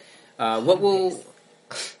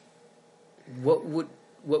 What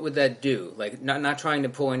would that do? Like, not trying to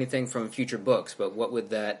pull anything from future books, but what would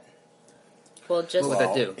that? Well, just What would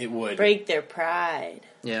that do? It would Break their pride.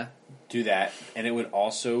 Yeah. do that, and it would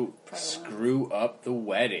also screw up the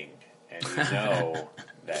wedding. And you know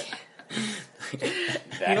that.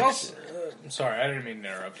 He also, I'm sorry, I didn't mean to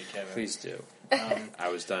interrupt you, Kevin. Please do. I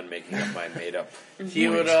was done making up my made-up. He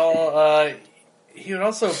would he would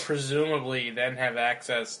also presumably then have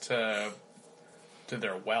access to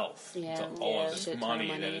their wealth, Yeah, to all of shit this ton of money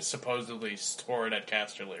money. that is supposedly stored at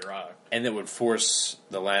Casterly Rock. And that would force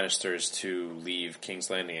the Lannisters to leave King's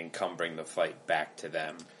Landing and come bring the fight back to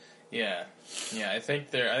them. Yeah, I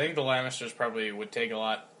think the Lannisters probably would take a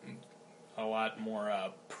lot more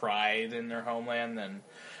pride in their homeland than.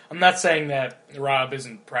 I'm not saying that Robb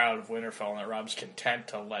isn't proud of Winterfell and that Robb's content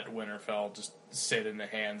to let Winterfell just sit in the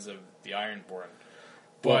hands of the Ironborn.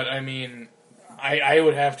 But I mean, I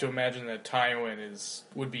would have to imagine that Tywin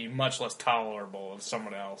would be much less tolerable of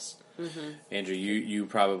someone else. Andrew, you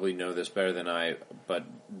probably know this better than I, but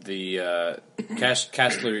the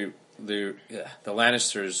Casterly, the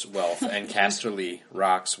Lannisters' wealth and Casterly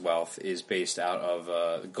Rock's wealth is based out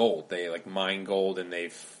of gold. They like mine gold, and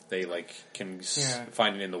they can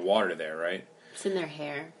find it in the water there, right? it's in their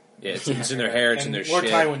hair. Yeah, it's in their hair, it's in And their or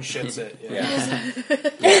shit. Tywin shits it.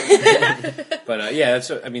 But yeah,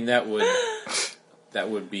 that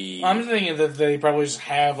would be. I'm thinking that they probably just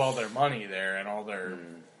have all their money there and all their,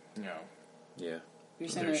 Yeah, You're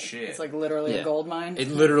saying Their it- shit. it's like literally Yeah. a gold mine? it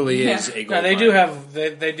literally is a gold. No, they mine. do have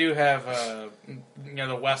the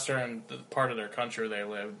western part of their country where they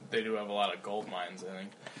live. They do have a lot of gold mines. I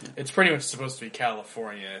think it's pretty much supposed to be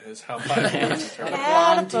California. Is how I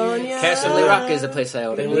California. Casterly Rock is a place I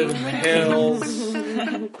ought They to live live. in the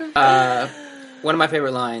hills. One of my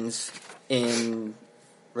favorite lines in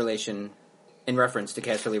reference to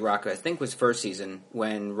Casterly Rock, I think, was first season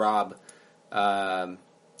when Robb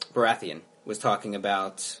Baratheon was talking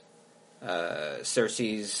about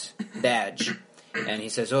Cersei's badge, and he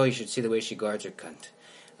says, "Oh, you should see the way she guards her cunt."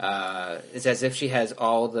 It's as if she has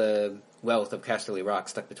all the wealth of Casterly Rock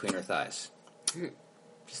stuck between her thighs.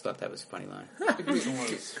 Just thought that was a funny line.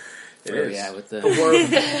 It Where is. we at with the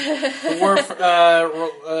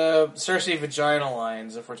Cersei vagina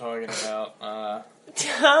lines, if we're talking about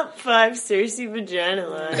Top 5 Cersei vagina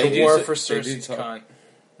line. They the do war so- for they do Cersei's talk- cunt,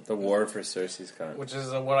 The War for Cersei's cunt. which is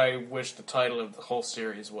what I wish the title of the whole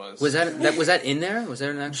series was. was that in there? Was there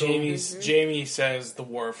an actual? Jamie says the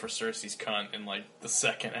war for Cersei's cunt in like the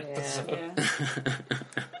second episode.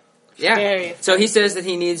 Yeah. Yeah. Very So he says that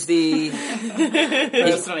he needs the.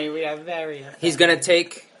 Personally, we are very. He's going to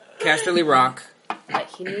take Casterly Rock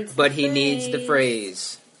But he needs the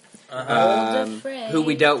phrase. Who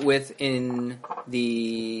we dealt with in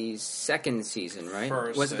the second season, right?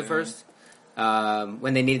 Was it the first?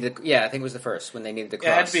 When they needed I think it was the first, when they needed the cross.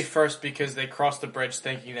 It had to be first because they crossed the bridge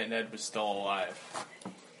thinking that Ned was still alive.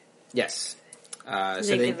 Yes.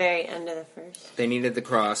 The very end of the first. They needed the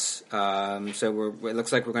cross. So it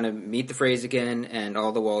looks like we're going to meet the phrase again and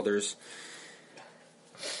all the Walders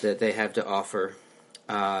that they have to offer.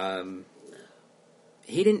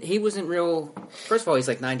 He wasn't real. First of all, he's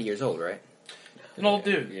like 90 years old, right? An old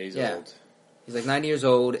dude. Yeah, he's old. He's like 90 years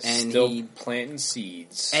old, and still planting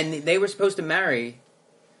seeds. And they were supposed to marry.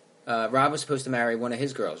 Rob was supposed to marry one of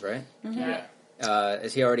his girls, right? Mm-hmm. Yeah.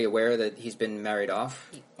 Is he already aware that he's been married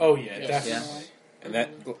off? Oh yeah, definitely. Yeah. And that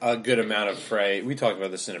a good amount of Frey. We talked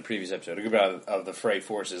about this in a previous episode. A good amount of the Frey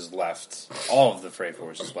forces left. All of the Frey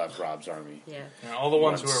forces left Rob's army. Yeah. All the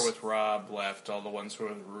ones who were with Rob left. All the ones who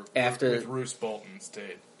were with Roose Bolton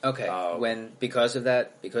stayed. Okay. Because of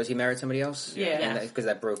that, because he married somebody else. Yeah. Because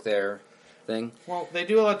that broke their thing. Well, they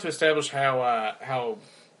do a lot to establish how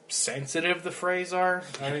sensitive the Freys are.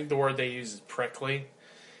 I think the word they use is prickly.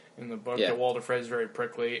 In the book, that Walder Frey is very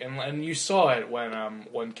prickly, and you saw it when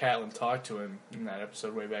Catelyn talked to him in that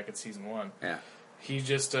episode way back in season 1. Yeah, he's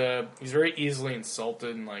just he's very easily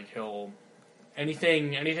insulted, and like he'll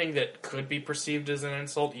anything that could be perceived as an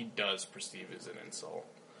insult, he does perceive as an insult,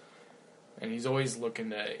 and he's always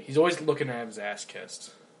looking to have his ass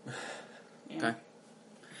kissed. Okay,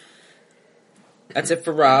 that's it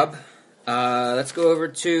for Rob. Let's go over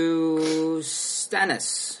to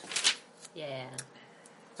Stannis. Yeah.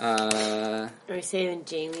 Are we saving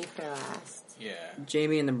Jamie for last? Yeah.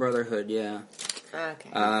 Jamie and the Brotherhood, yeah. Okay.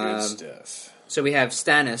 Good stuff. So we have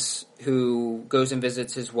Stannis, who goes and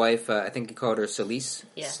visits his wife, I think he called her Selyse.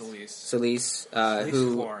 Yes. Selyse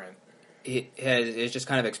who Florent. is just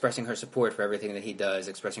kind of expressing her support for everything that he does,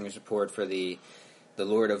 expressing her support for the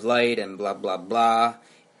Lord of Light and blah, blah, blah.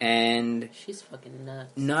 And she's fucking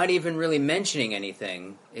nuts. Not even really mentioning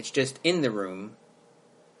anything. It's just in the room.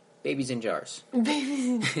 Babies in jars.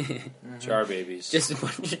 Jar babies. Just a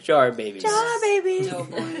bunch of jar babies. Jar babies. Oh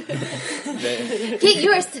boy. Get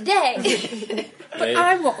yours today.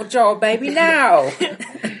 I want a jar baby now.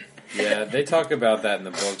 Yeah, they talk about that in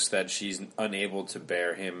the books, that she's unable to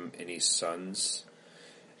bear him any sons.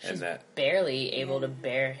 And that barely able to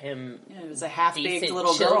bear him. Yeah, it was a half-baked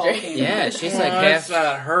little children. girl. Yeah, she's like half. That's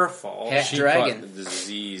not her fault. Half she dragon. Caught the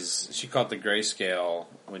disease. She caught the grayscale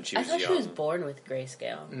when she was young. I thought she was born with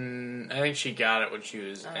grayscale. I think she got it when she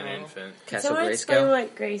was an infant. Castle Someone explain Grayscale.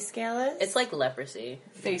 what grayscale is? It's like leprosy.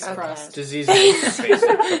 Face crust. Disease.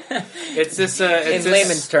 It's this. In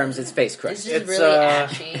layman's terms, it's face crust. It's just really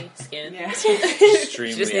ashy skin. Yeah.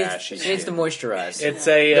 Extremely ashy. She needs to moisturize. It's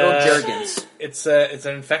a little Jergens. It's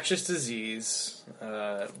an infectious disease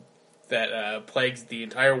that plagues the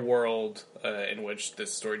entire world in which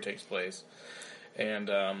this story takes place, and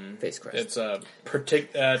face crust. It's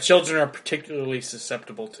children are particularly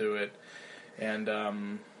susceptible to it, and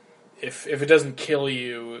if it doesn't kill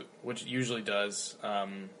you, which it usually does,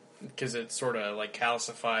 because it sort of like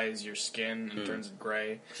calcifies your skin and turns it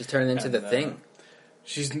gray. She's turning into the thing.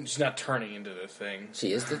 She's not turning into the thing.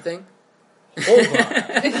 She is the thing. Hold on.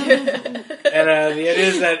 And the idea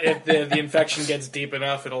is that if the infection gets deep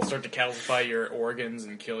enough, it'll start to calcify your organs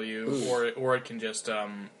and kill you, or it can just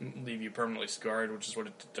leave you permanently scarred, which is what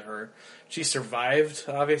it did to her. She survived,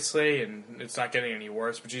 obviously, and it's not getting any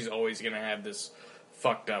worse, but she's always going to have this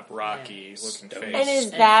fucked up, rocky looking face. And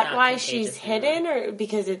is that why she's hidden, or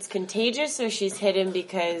because it's contagious, or she's hidden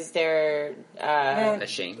because they're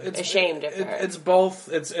ashamed of her? It's both.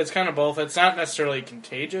 It's kind of both. It's not necessarily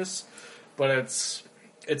contagious, but it's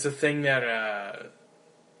a thing that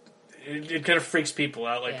it kind of freaks people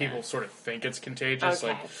out. Like people sort of think it's contagious.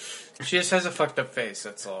 Okay. Like she just has a fucked up face.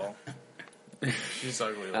 That's all. She's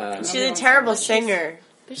ugly. She's a terrible singer.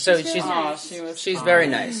 So she's very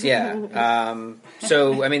nice. Yeah.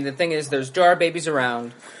 So I mean, the thing is, there's jar babies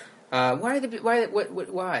around.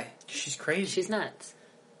 Why? She's crazy. She's nuts.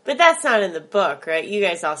 But that's not in the book, right? You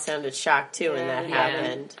guys all sounded shocked too when that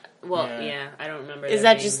happened. Well, I don't remember. Is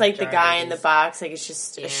that just like the guy in the box? Like it's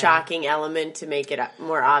just a shocking element to make it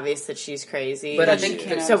more obvious that she's crazy. But I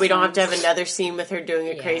think so we don't have to have another scene with her doing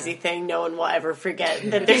a crazy thing. No one will ever forget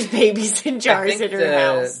that there's babies in jars in her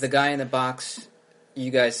house. The guy in the box,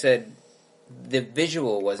 you guys said the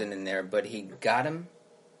visual wasn't in there, but he got him.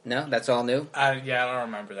 No, that's all new. I don't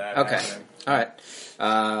remember that. Okay, all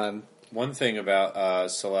right. One thing about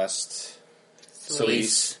Selyse,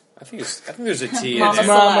 I think there's a T in Mama it.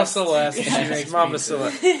 Mama Celeste. Celeste. She makes Mama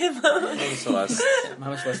pizza. Celeste. Mama Celeste.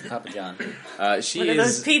 Mama Celeste and Papa John. She What are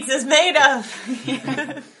those is. pizzas made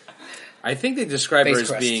of? I think they describe her Face as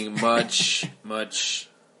crust. being much, much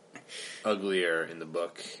uglier in the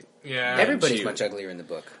book. Yeah. Everybody's she- much uglier in the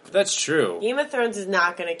book. That's true. Game of Thrones is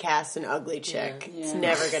not going to cast an ugly chick. Yeah. It's Yeah.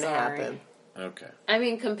 never going to Sorry. happen. Okay. I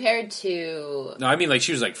mean, compared to No, I mean like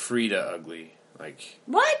she was like Frida ugly. Like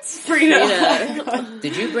What? Frida,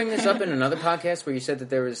 Did you bring this up in another podcast where you said that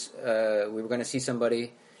there was we were going to see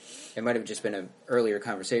somebody? It might have just been an earlier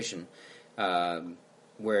conversation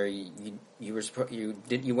where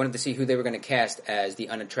you wanted to see who they were going to cast as the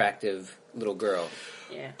unattractive little girl.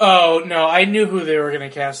 yeah. Oh no, I knew who they were going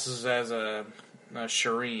to cast as a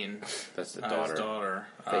Shireen. that's the His daughter. daughter.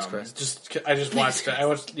 Face crust. I just watched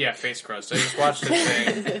it. Face crust. I just watched a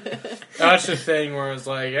thing. I watched a thing where it was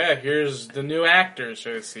like, yeah, here's the new actors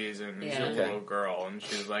for the season. She's Yeah. a Okay. little girl, and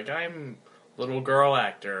she was like, I'm little girl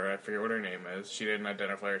actor. I forget what her name is. She didn't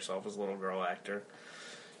identify herself as little girl actor.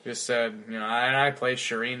 Just said, I play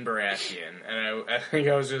Shireen Baratheon, and I think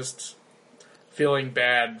I was just feeling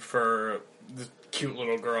bad for the cute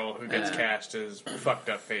little girl who gets cast as fucked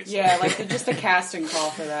up face. Yeah, like just the casting call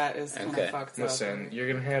for that is kind Okay. of fucked Listen, up.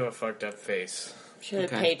 you're gonna have a fucked up face. Sure, the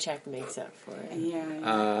Okay. paycheck makes up for it. Yeah.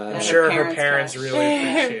 I'm And sure her her parents parents cast.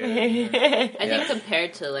 really appreciate it. I think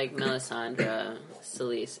compared to like Melisandre,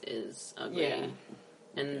 Selyse is ugly, Yeah.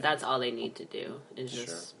 and that's all they need to do is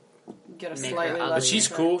just Get a Make her slightly ugly. less But she's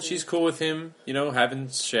cool. She's cool with him, having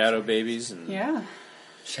shadow babies and Yeah.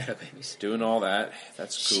 Shadow babies. doing all that.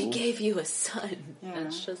 That's she cool. gave you a son. Yeah.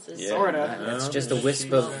 That's just a Yeah. Sorta. That's No, just a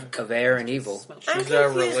wisp of air and evil. I'm She's a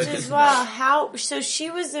confused religious as well. How? So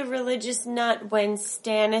she was a religious nut when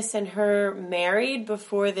Stannis and her married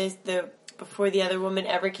before before the other woman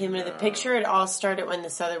ever came into the picture. It all started when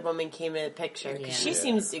this other woman came into the picture. 'Cause she Yeah.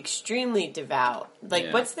 seems extremely devout. Like,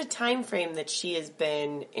 Yeah. what's the time frame that she has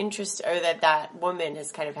been interested, or that woman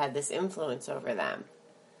has kind of had this influence over them?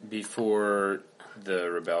 Before the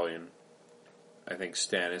rebellion, I think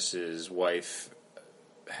Stannis' wife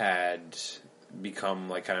had become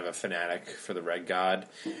like kind of a fanatic for the Red God,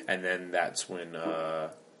 and then that's when I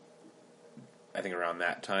think around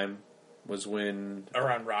that time was when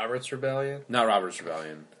Around Robert's Rebellion, not Robert's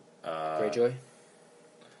Rebellion, Greyjoy?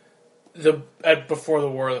 before the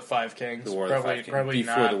War of the Five Kings, the War of probably, the Five Kings, probably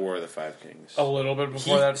before not the War of the Five Kings. a little bit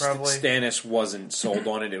before that, probably. Stannis wasn't sold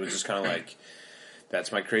on it. It was just kind of like,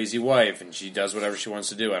 that's my crazy wife, and she does whatever she wants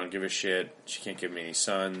to do. I don't give a shit. She can't give me any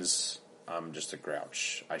sons. I'm just a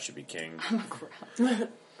grouch. I should be king.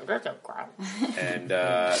 And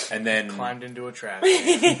then Climbed into a trap.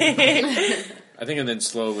 I think, and then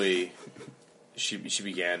slowly she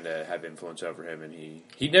began to have influence over him, and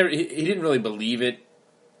he didn't really believe it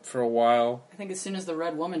for a while. I think as soon as the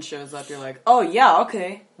red woman shows up, you're like, oh yeah,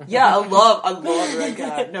 okay, yeah, I love Red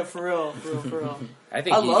God. No, for real. I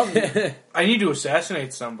think I love it. I need to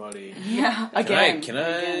assassinate somebody. Yeah, again. Can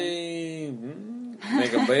I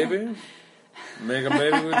make a baby? Make a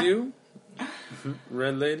baby with you,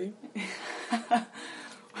 red lady?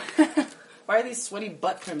 Why are these sweaty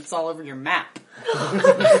butt prints all over your map?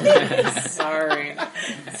 Sorry.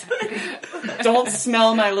 Don't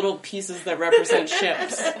smell my little pieces that represent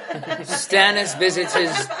ships. Stannis visits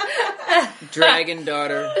his dragon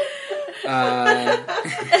daughter.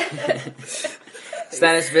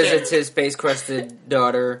 Stannis visits his face-crusted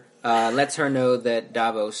daughter, lets her know that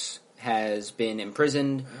Davos has been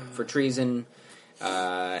imprisoned for treason,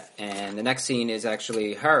 and the next scene is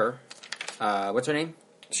actually her. What's her name?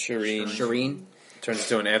 Shireen. Turns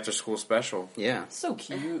into an after-school special. Yeah. So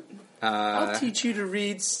cute. I'll teach you to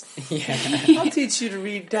read. Yeah. I'll teach you to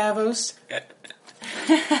read Davos.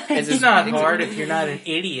 It's not hard if you're not an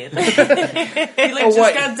idiot. He just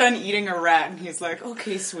got done eating a rat, and he's like,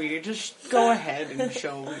 "Okay, sweetie, just go ahead and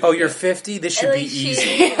show me." Oh, you're 50? This should be Like, she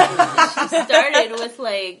easy. started with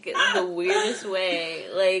like the weirdest way,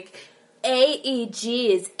 like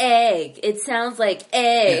AEG is egg. It sounds like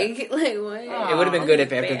egg. Like what? It would have been good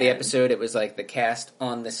if after the Man. episode it was like the cast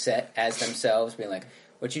on the set as themselves being like,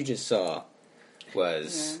 what you just saw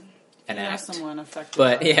was an You know act. someone affected.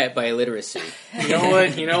 But by yeah, by illiteracy. You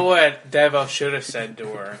know what Devo should have said to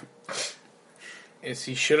her? Is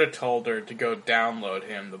he should have told her to go download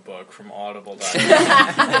him the book from Audible.com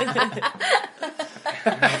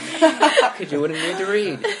Because you wouldn't need to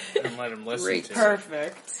read. and let him listen Great. to it.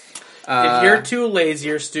 Perfect. If you're too lazy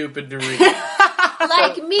or stupid to read,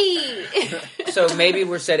 Like me. So maybe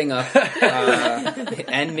we're setting up,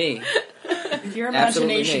 and me. If your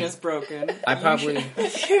Absolutely imagination me. is broken, I probably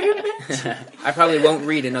won't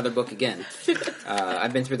read another book again.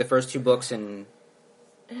 I've been through the first two books and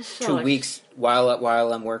 2 weeks while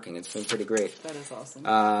I'm working. It's been pretty great. That is awesome.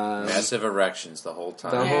 Massive erections the whole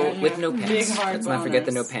time. With no pants. Big hard Let's not forget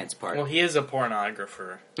the no boners. pants part. Well, he is a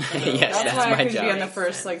pornographer. Yes, That's why my I couldn't job. be on the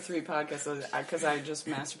first 3 podcasts because I just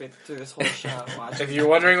masturbated through this whole show watching. If you're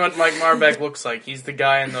wondering what Mike Marbeck looks like, he's the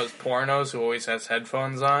guy in those pornos who always has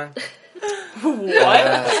headphones on.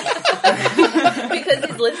 What? Because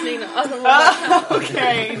he's listening to Audible.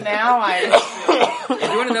 Okay, now I. If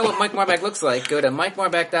you want to know what Mike Marbeck looks like, go to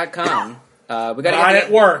MikeMarbeck.com. We got Not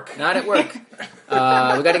at work. Not at work. We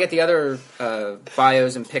got to get the other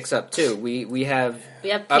bios and pics up too. We have We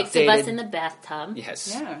have pics of us updated- in the bathtub.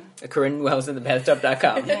 yes. Yeah. Corinne Wells in the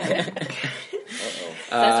bathtub.com. That's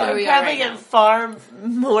where we are Probably right get now. far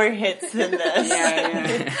more hits than this.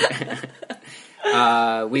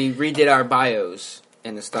 Yeah. We redid our bios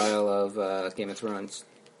in the style of Game of Thrones.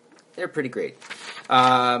 They're pretty great.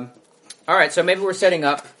 All right, so maybe we're setting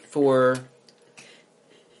up for.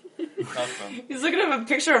 He's looking at a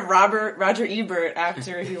picture of Roger Ebert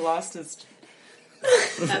after he lost his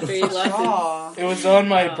After he lost jaw. It was on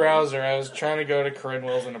my browser. I was trying to go to Corinne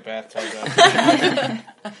Wells in a bathtub.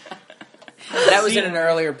 That was in an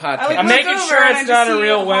earlier podcast. I'm making looked sure over and it's I not just a see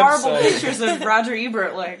real horrible website. pictures of Roger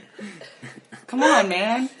Ebert. Like, come on,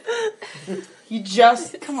 man. You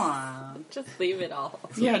just come on. Just leave it all.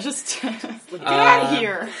 Yeah, just get out of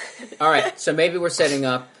here. All right, so maybe we're setting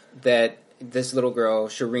up that this little girl,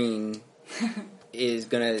 Shireen, is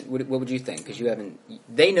gonna. What would you think? Because you haven't.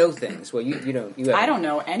 They know things. Well, you don't. You haven't. I don't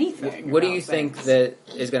know anything. What do about you think things. that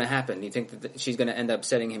is going to happen? Do you think that she's going to end up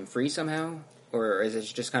setting him free somehow, or is it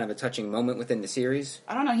just kind of a touching moment within the series?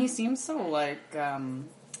 I don't know. He seems so like.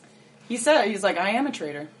 He said he's like, I am a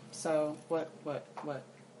traitor. So what?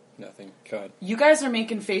 Nothing. God. You guys are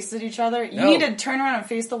making faces at each other. You No. need to turn around and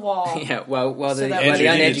face the wall. Yeah. Well, So the, that while way- the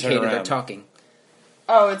Andrew, you need to turn uneducated are around. talking.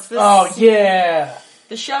 Oh, it's this. Oh, yeah.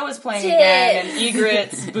 The show is playing Tits. again, and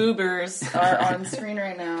Egret's boobers are on screen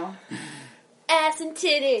right now. Ass and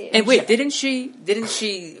titties. And wait, didn't she?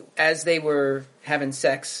 As they were having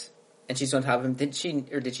sex, and she's on top of him, did she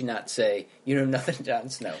or did she not say, "You know nothing, Jon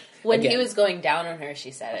Snow"? When Again. he was going down on her,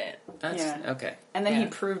 she said it. That's, Yeah. okay. And then Yeah. he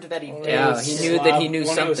proved that he did. Yeah, he knew that he knew When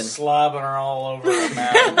something. he was slobbing her all over her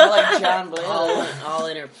mouth. like John Blair. All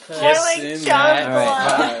in her puss. I like in John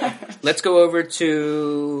that Blood. Let's go over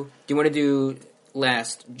to. Do you want to do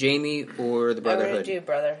last Jamie or the I'm gonna Brotherhood? do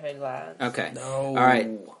Brotherhood last. Okay. No. All right.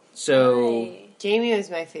 So. Jamie was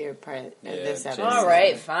my favorite part of Yeah, this Jamie. episode. All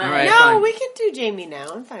right, fine. All right. No, fine. we can do Jamie now.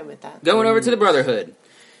 I'm fine with that. Going over to the Brotherhood,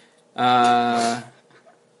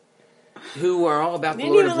 who are all about You the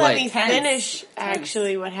didn't Lord even of let me Light. finish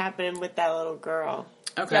actually what happened with that little girl.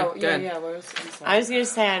 Okay, Yeah, go yeah, ahead. yeah. I'm sorry. I was going to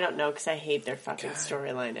say I don't know because I hate their fucking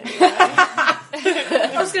storyline anyway.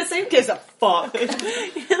 I was gonna say who gives a fuck.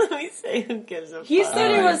 Let me say who gives a He fuck.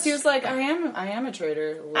 said he was like, I am a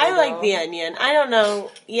traitor. I like weirdo." the Onion. I don't know.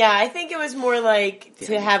 Yeah, I think it was more like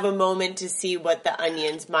to have a moment to see what the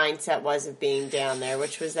Onion's mindset was of being down there,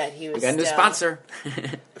 which was that he was We got a new still- sponsor.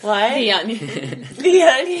 What? The Onion. The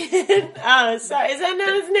Onion. Oh, sorry. Is that not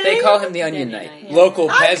his name? They call him the Onion Knight. Local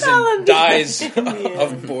I call him peasant the dies Onion.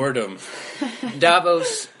 of boredom.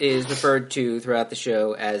 Davos is referred to throughout the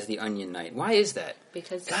show as the Onion Knight. Why is that?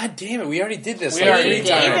 Because God damn it, we already did this We like already 3 did.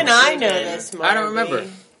 times. Even I know this, Marty. I don't remember.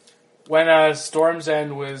 When Storm's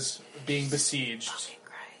End was being besieged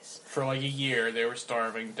for like a year, they were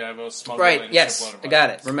starving. Davos smuggled in Right, a yes, shipload of I got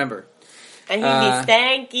it. onions. Remember. And he'd Uh, be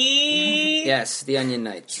stanky. Yes, the Onion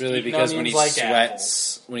Knight. It's really Eating because when he onions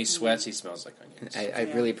like sweats, he smells like onions.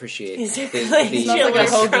 I really appreciate He's a the, like the- Smells like a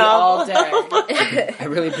Killer hoagie all trouble. day. I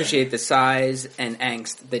really appreciate the size and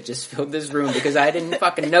angst that just filled this room because I didn't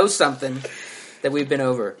fucking know something that we've been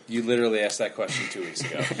over. You literally asked that question 2 weeks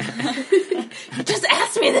ago. just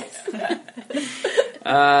ask me this.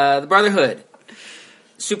 The Brotherhood,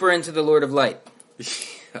 super into the Lord of Light.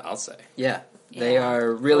 I'll say. Yeah, they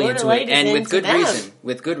are really Lord of into Light it, is and with into good them. reason.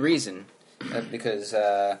 With good reason, because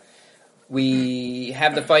we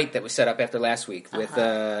have the fight that was set up after last week with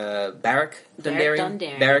Barrack Dondarrion.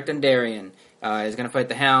 Dondarrion. Barrack Dondarrion is going to fight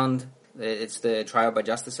the Hound. It's the trial by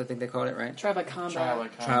justice, I think they called it, right? Try by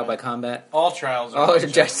combat. Trial by combat. All trials are Oh, by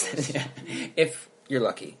justice. Yeah. If you're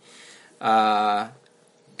lucky.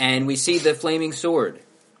 And we see the flaming sword.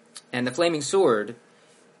 And the flaming sword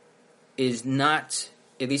is not,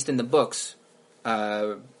 at least in the books,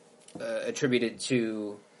 attributed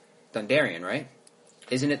to Dondarrion, right?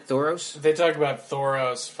 Isn't it Thoros? They talk about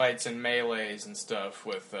Thoros fights and melees and stuff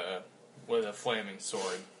with a flaming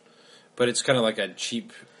sword. But it's kind of like a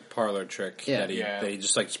cheap parlor trick Yeah. that Yeah. he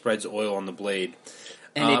just like spreads oil on the blade.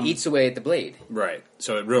 And it eats away at the blade. Right.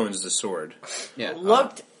 So it ruins the sword. Yeah.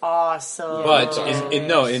 Looked awesome. But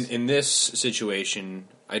in this situation,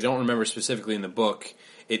 I don't remember specifically in the book,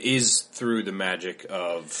 it is through the magic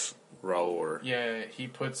of Raur. Yeah, he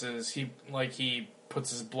puts his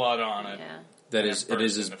blood on it. Yeah. It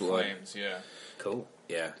is his blood. Flames, yeah. Cool.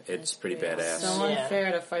 Yeah, it's pretty badass. So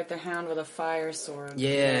unfair to fight the Hound with a fire sword.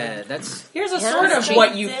 Yeah, that's... Here's a sword of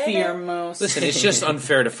what you fear most. Listen, it's just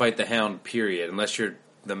unfair to fight the Hound, period, unless you're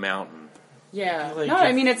the Mountain. Yeah. Like No,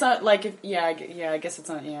 I mean, it's not like... I guess it's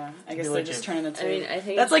not... Yeah. I guess they're like just if- turning the two. I mean, I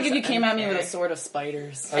think That's it's like if just you came at me with a unfair. sword of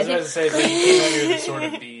spiders. I was about to say, it's like you came under the sword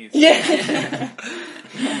of bees. Yeah.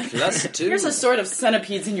 Plus two. Here's a sword of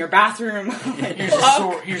centipedes in your bathroom.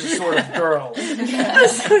 Here's a sword of girls.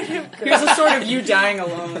 Here's a sword of you dying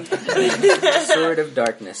alone. Sword of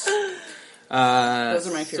Darkness. Those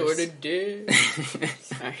are my fears. Sword of Dick.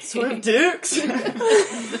 Sword of dicks.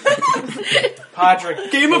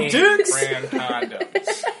 Podrick Game of Payne dicks. brand condoms.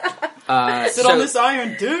 Sit on this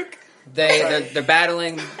iron dick. They're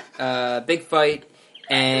battling, big fight,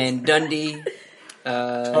 and Dundee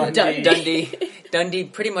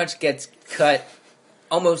pretty much gets cut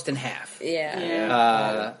almost in half.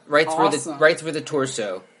 Yeah. Right Awesome. through the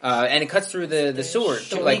torso, and it cuts through the sword,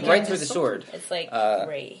 too, like right through the sword. It's like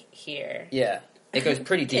right here. Yeah, it goes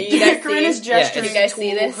pretty deep. You guys Corinne is see? gesturing You guys see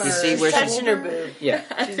to this? her. You see where Touching her boob. Yeah,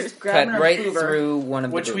 She's cut grabbing her right boober. through one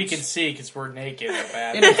of Which the we boobs. can see because we're naked in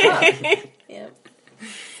the In a bathroom. cup. Yep.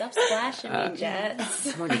 Stop splashing me,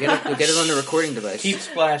 Jets. Come on, you'll get it on the recording device. Keep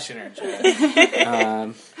splashing her,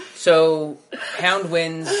 Chad. So Hound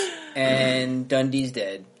wins, and Dundee's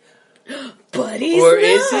dead. But he's Or not.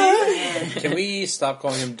 is he? Can we stop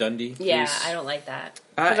calling him Dundee? Yeah, please? I don't like that.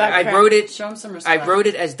 I wrote it. Show him some respect. I wrote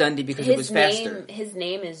it as Dundee because it was faster. His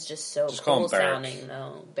name is just so Just call cool him Beric. sounding,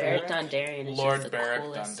 though. Beric Dondarrion is Lord just the Beric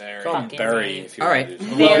coolest Dondarrion. Call him fucking Barry name. if you All want right. to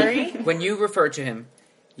do Barry? When you refer to him,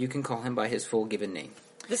 you can call him by his full given name.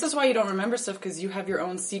 This is why you don't remember stuff, because you have your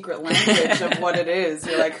own secret language of what it is.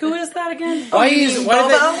 You're like, who is that again? Why you mean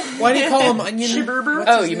Bobo? do you call him Onion? Shiberber?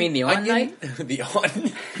 Oh, you mean the On Onion? Night? The On...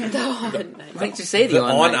 Why didn't you say the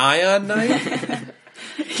On On Night? Ion Night?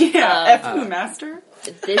 Yeah, F you, master.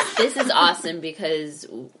 This is awesome because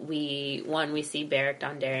we see Beric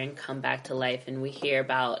Dondarrion come back to life, and we hear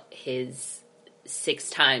about his 6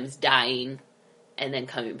 times dying and then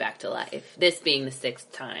coming back to life. This being the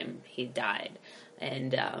 6th time he died,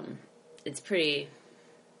 and it's pretty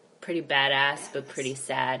badass, but pretty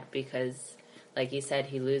sad because, like you said,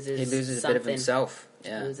 he loses He loses a something. bit of himself.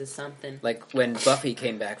 Yeah. Loses something. Like when Buffy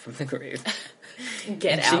came back from the grave.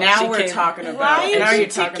 Get out. Now She we're came- talking about. Why now in you're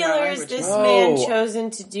talking particular about is language. this Oh. man chosen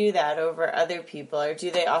to do that over other people? Or do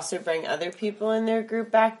they also bring other people in their group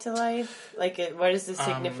back to life? Like, what is the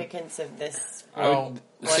significance of this Well,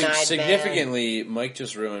 one-eyed Significantly, Mike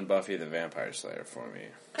just ruined Buffy the Vampire Slayer for me. man?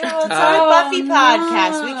 Oh, it's not a Buffy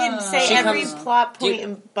podcast. We can say She every comes- plot point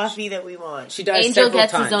in Buffy that we want. She dies Angel several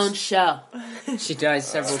gets times. his own show. She dies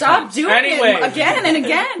several Stop times. doing Anyway. it again and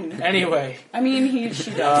again. Anyway, I mean,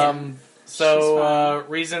 she does.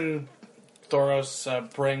 Reason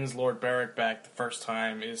Thoros brings Lord Beric back the first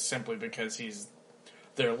time is simply because he's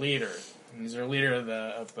their leader. He's their leader of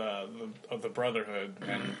the Brotherhood,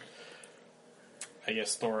 and I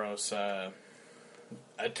guess Thoros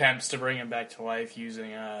attempts to bring him back to life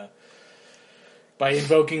using by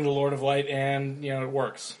invoking the Lord of Light, and it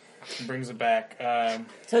works. He brings it back.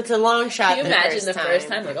 So it's a long shot. Can you imagine the first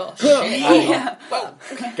time? Like, oh,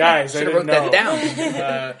 shit. Guys, I Should have didn't wrote know. that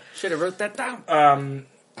down. Should have wrote that down. I don't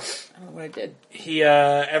know what I did. He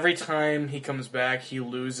every time he comes back, he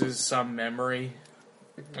loses some memory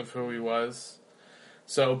of who he was.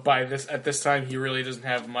 So at this time, he really doesn't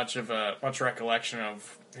have much recollection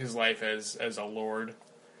of his life as a lord,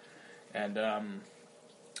 and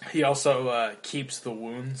he also keeps the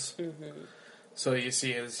wounds. Mm-hmm. So you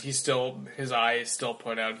see, his eye is still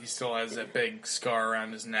put out. He still has that big scar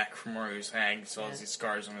around his neck from where he was hanged. He still has these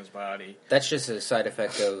scars on his body. That's just a side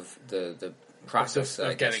effect of the process,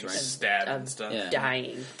 I Of guess, getting right? stabbed and stuff. Yeah.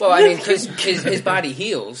 Dying. Well, I mean, because his body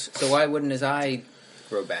heals, so why wouldn't his eye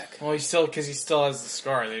grow back? Well, he still has the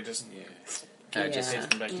scar. They just I just Yeah. paste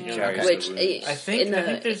them back together. Carries Which the wounds. I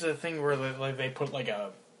think there's a thing where they put like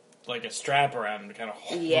a strap around him to kind of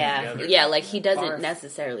hold them together. Yeah, like he doesn't Barf.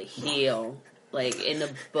 necessarily heal. Like in the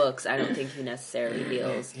books, I don't think he necessarily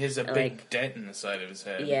heals. He has a And, big like, dent in the side of his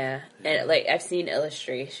head. yeah, and like I've seen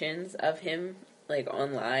illustrations of him like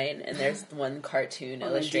online, and there's one cartoon Oh,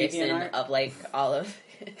 the illustration DeviantArt? of like all of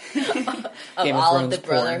of Game of all of Thrones the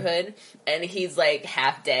porn. Brotherhood, and he's like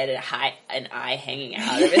half dead and an eye hanging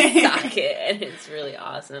out of his socket, and it's really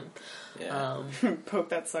awesome. Yeah. Poke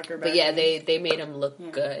that sucker back. But yeah, in. they made him look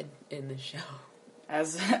good in the show.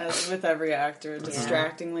 As with every actor,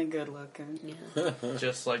 distractingly good looking. Yeah.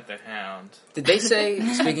 Just like the Hound. Did they say,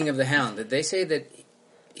 speaking of the Hound, did they say that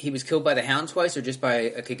he was killed by the Hound twice or just by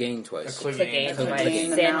a Clegane twice? Clegane Clegane. twice.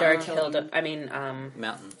 Clegane. Sandor The killed Mountain. him. I mean,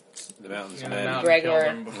 Mountain. The mountain's Yeah, men. the Mountain Gregor. killed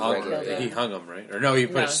him before. Gregor. He hung him, right? Or no, he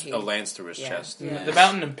put No, a lance through his chest. Yeah. The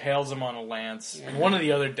Mountain impales him on a lance, and one of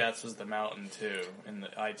the other deaths was the Mountain too in the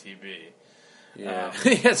ITB. Yeah,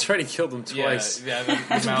 that's right. He killed him twice. Yeah, the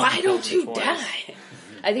Mountain why killed don't him you twice. die?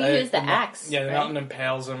 I think he was the axe. Yeah, the right? Mountain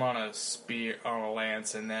impales him on a spear, on a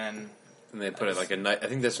lance, and then And they put it like a knife. I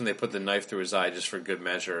think that's when they put the knife through his eye just for good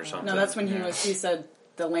measure or something. No, that's when he said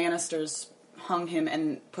the Lannisters hung him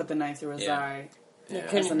and put the knife through his eye. Yeah.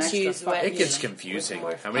 Couldn't As an extra choose fuck. what It gets you- confusing.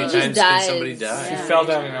 more How many fun. times He can just somebody dies. die? he Yeah. fell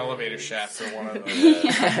down an elevator shaft for one of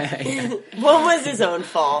them. What was his own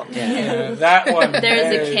fault? Yeah, that one.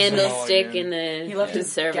 There's is a candlestick mulligan. in the He left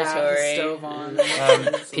his gab, his conservatory. stove on.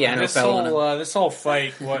 Piano This fell on him. whole this whole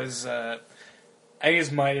fight was, I think,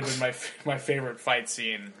 this might have been my favorite fight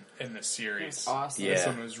scene in the series. It's awesome. This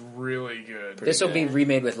Yeah. one was really good. This will be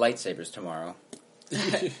remade with lightsabers tomorrow.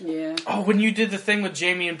 Yeah. Oh, when you did the thing with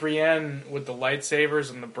Jamie and Brienne with the lightsabers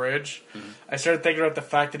on the bridge, I started thinking about the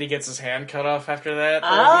fact that he gets his hand cut off after that.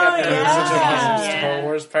 Oh, And it was such an awesome yeah. Star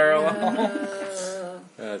Wars parallel.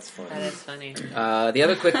 That's funny. That is funny. The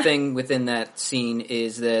other quick thing within that scene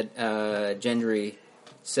is that Gendry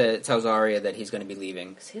tells Arya that he's going to be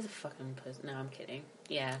leaving. 'Cause he's a fucking pussy. No, I'm kidding.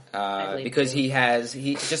 Yeah. I believe Because you.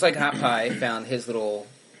 he just like Hot Pie found his little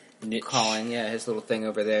calling, his little thing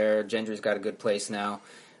over there. Gendry's got a good place now,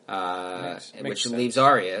 Makes which sense. leaves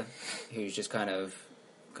Arya, who's just kind of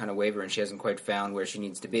wavering. She hasn't quite found where she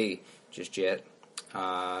needs to be just yet.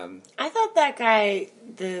 I thought that guy,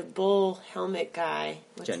 the bull helmet guy,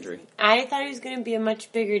 Gendry. I thought he was going to be a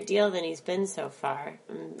much bigger deal than he's been so far.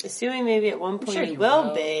 I'm assuming maybe at one point sure he he will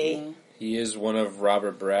will. be. He is one of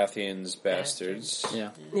Robert Baratheon's bastards.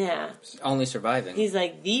 Yeah, Yeah. only surviving. He's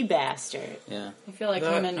like the bastard. yeah, I feel like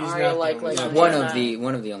No, him and he's Arya not like the only each one other.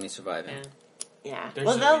 of the only surviving. Yeah. Yeah. There's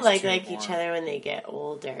well, at they'll least two like each more. other when they get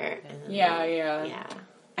older. And then Yeah, yeah. Yeah.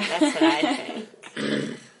 That's what I think.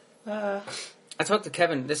 I talked to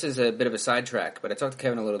Kevin. This is a bit of a sidetrack, but I talked to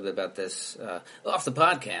Kevin a little bit about this off the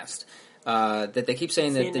podcast. That they keep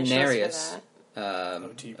saying that The initials Daenerys. for that.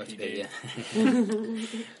 OTPD.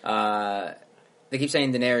 They keep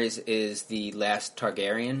saying Daenerys is the last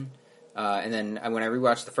Targaryen, and then when I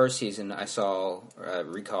rewatched the first season, I saw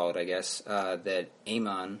recalled, I guess, that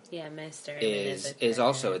Aemon Yeah, Maester is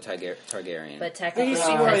also a Targaryen. But technically, He's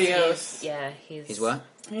because Warriors. he's what?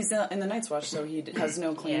 He's in the Night's Watch, so he has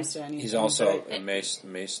no claims to anything. He's also but- a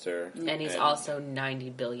maester. and he's also 90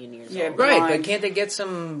 billion years Yeah, old. Right, Blind. but can't they get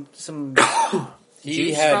some He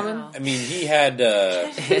juice had. from him? I mean, he had.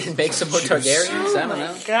 Make some more Targaryens? I don't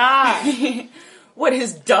know. God. What,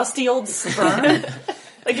 his dusty old sperm?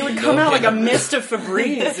 Like it would come out like a mist of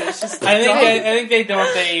Febreze. It's just I dumb. think they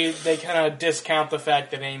don't. They kind of discount the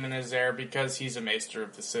fact that Aemon is there because he's a Maester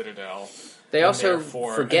of the Citadel. They And also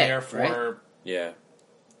therefore, forget, and therefore, Yeah.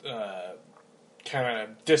 kind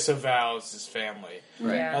of disavows his family.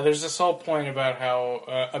 right? Yeah. There's this whole point about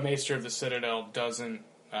how a Maester of the Citadel doesn't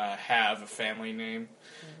have a family name.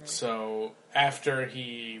 So after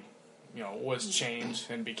he, was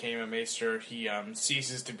changed and became a Maester, he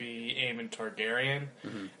ceases to be Aemon Targaryen,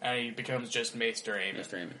 and he becomes just Maester Aemon.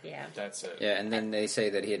 Mr. Aemon. Yeah. That's it. Yeah, and then they say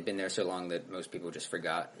that he had been there so long that most people just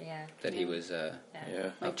forgot Yeah. that he was. Yeah.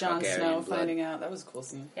 Like Jon Targaryen Snow blood. finding out. That was a cool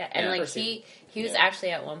scene. Yeah, and Yeah. like First he was Yeah.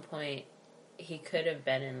 actually at one point he could have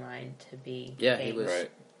been in line to be Yeah, he king. was.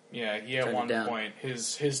 Right. Yeah, he at Turned it one down. point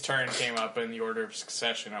his turn came up in the order of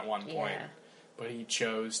succession at one point, Yeah. but he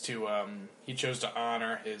chose to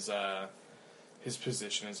honor his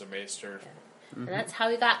position as a Maester. And that's how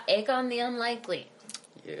we got Aegon the Unlikely.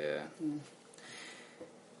 Yeah.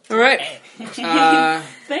 All right.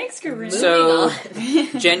 Thanks, Karina. So Moving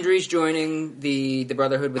Gendry's joining the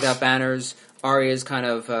Brotherhood without banners. Arya's kind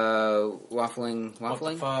of waffling,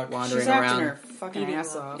 fuck? wandering She's around. acting her fucking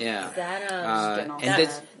ass off. Yeah. That getting all and that,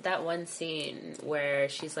 this, that one scene where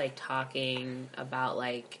she's like talking about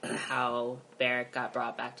like how Beric got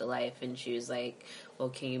brought back to life, and she was like, "Well,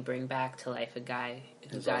 can you bring back to life a guy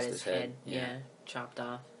who Who's got lost his his head?" head, Yeah. chopped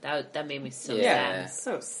off?" That made me so Yeah. sad.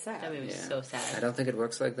 So sad. That made me Yeah. so I sad. don't think it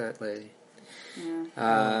works like that, lady.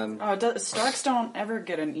 Starks don't ever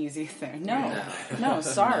get an easy thing. No,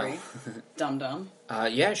 sorry, dum dum.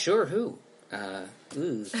 Yeah, sure. Who? What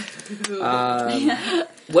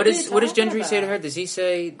does Gendry say to her? Does he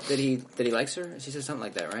say that he likes her? She says something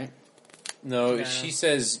like that, right? No, she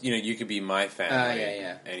says, you could be my family.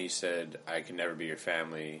 Yeah. And he said, I can never be your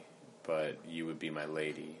family, but you would be my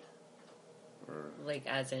lady. Or Like,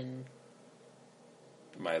 as in...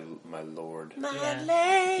 my lord. My Yeah.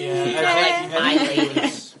 lady. Yeah, My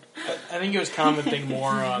lady. I think he was commenting more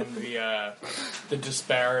on the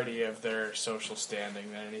disparity of their social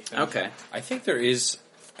standing than anything. Okay. I think there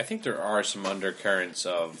are some undercurrents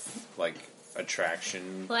of, like,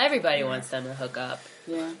 attraction. Well, everybody wants them to hook up.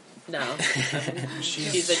 Yeah. No.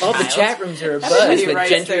 She's a All child. the chat rooms are abuzz Everybody with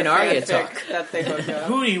writes Gendry their and Arya fanfic talk. that they hook up.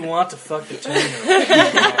 Who do you want to fuck the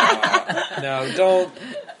 10-year-old? No, don't.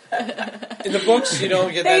 In the books, you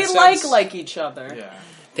don't get They that sense. like each other. Yeah.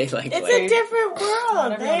 They like It's like, a different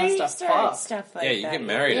world. Everyone has They to start fuck. stuff like Yeah, that. you get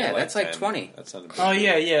married Yeah, at that's like 10. 20. That's not a big Oh,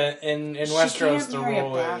 deal. yeah. In Westeros, can't the marry a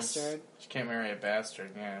rule is... bastard. She can't marry a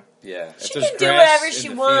bastard, yeah. Yeah. If She there's can do grass whatever in she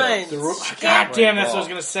the wants. field- God damn, that's what I Ball. was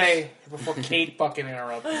going to say before Kate fucking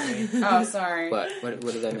interrupted me. Oh, sorry. What did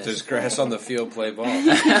I If miss? there's grass on the field, play ball.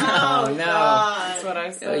 Oh, no. That's what I Oh,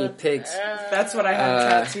 you said. pigs. That's what I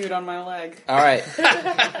have tattooed on my leg. All right. So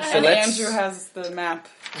And let's Andrew has the map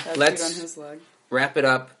tattooed let's- on his leg. wrap it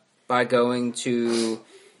up by going to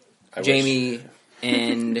Jamie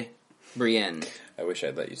and Brienne. I wish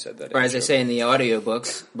I'd let you said that. Or as I say in the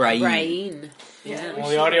audiobooks, Brienne. Brian. Yeah. Well,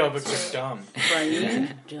 the audiobooks are dumb.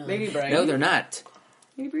 Brian. Baby Brian. No, they're not.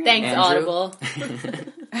 Baby Brian. Thanks, Andrew? Audible.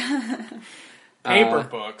 Paper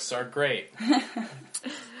books are great.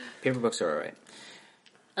 Paper books are alright.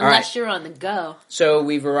 Unless you're on the go. So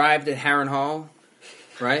we've arrived at Harrenhal,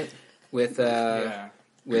 right? With Yeah.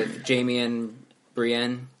 with Jamie and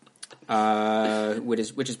Brienne,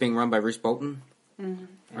 which is being run by Roose Bolton,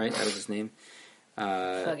 right? That was his name.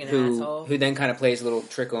 Fucking who asshole. who then kind of plays a little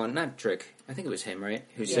trick on, not trick, I think it was him, right?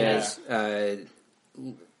 Who says, kind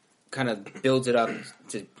of builds it up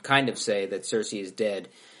to kind of say that Cersei is dead.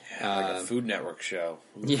 Like a Food Network show.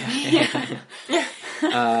 Yeah.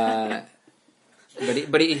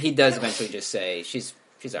 But he does eventually just say she's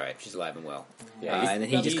all right, she's alive and well. Yeah, and then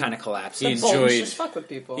he just kind of collapses. he Bolton's enjoyed- just fuck with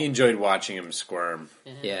people. He enjoyed watching him squirm.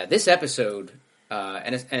 Yeah, this episode,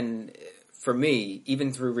 and for me,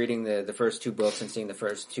 even through reading the first two books and seeing the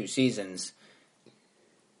first two seasons,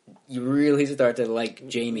 you really start to like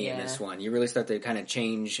Jamie in this one. You really start to kind of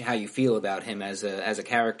change how you feel about him as a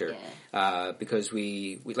character, because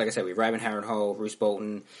we like I said, we arrive in Harrenhal, Roose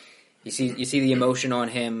Bolton. You see the emotion on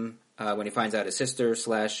him when he finds out his sister /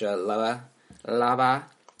 Lava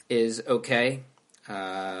is okay.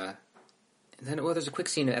 And then there's a quick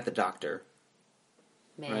scene at the doctor.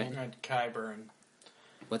 Man. And Qyburn.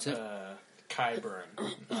 What's it? Qyburn.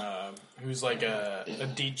 Who's like a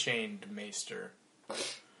dechained maester.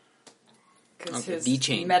 Because Okay, his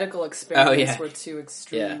dechained. medical experiments yeah. were too Yeah,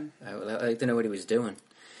 extreme. I'd like to know what he was doing.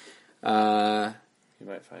 You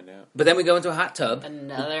might find out. But then we go into a hot tub.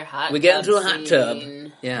 Another hot We get tub into a hot tub.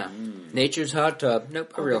 scene. Yeah, nature's hot tub.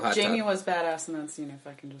 Nope, a real hot Jamie tub. was badass in that scene, if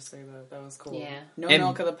I can just say that. That was cool. Yeah. No And-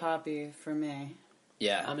 milk of the poppy for me.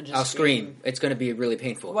 Yeah, I'ma just I'll scream. scream. It's going to be really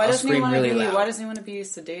painful. Why I'll doesn't he scream want really to be? loud. Why doesn't he want to be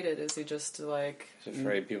sedated? Is he just like He's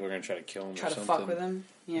afraid people are going to try to kill him try or to something. fuck with him?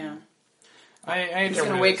 Yeah. I He's interpret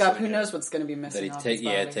gonna it wake as up. like Who a- knows what's gonna be That missing he'd off take, his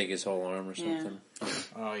body? take his whole arm or something.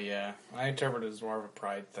 Oh yeah, I interpret it as more of a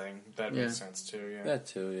pride thing. That makes sense too. Yeah. That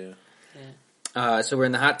too, So we're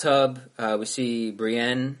in the hot tub. We see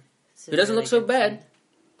Brienne, who doesn't look so bad,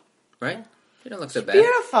 right? She doesn't look so bad.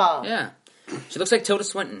 Beautiful. Yeah, she looks like Tilda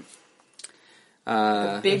Swinton.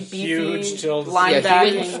 Big, beefy, Huge Tilda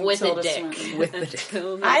linebacking with a Tilda dick. Swinton. With the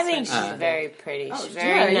dick. I think she's very pretty. She's a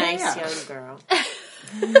yeah, very yeah, nice yeah. young girl.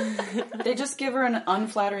 They just give her an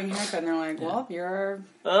unflattering haircut, and they're like, "Well, you're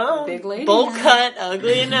Oh, big lady bowl now." cut,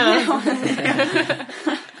 ugly enough.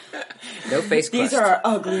 No face crust. These are our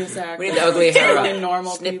ugliest actors. We need the ugly hair Totally up.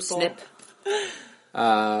 normal Snip, people. snip.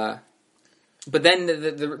 But then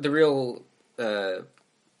the real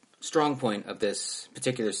strong point of this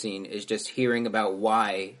particular scene is just hearing about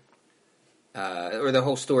why, or the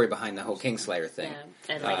whole story behind the whole Kingslayer thing.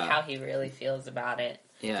 Yeah. And like how he really feels about it.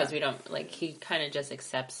 Yeah. Because we don't, like, he kind of just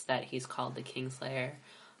accepts that he's called the Kingslayer.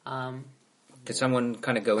 Could someone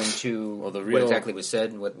kind of go into Well, the what real- exactly was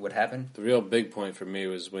said and what happened? The real big point for me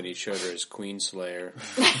was when he showed her his Queen Slayer.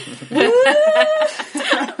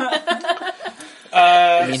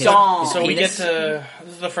 So we get to.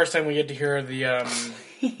 This is the first time we get to hear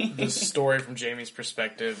the story from Jamie's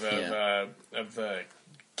perspective of the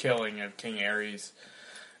killing of King Aerys.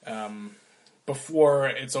 Before,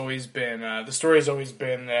 it's always been the story's always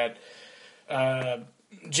been that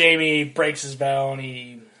Jamie breaks his vow and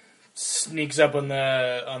he sneaks up on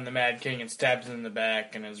the Mad King and stabs him in the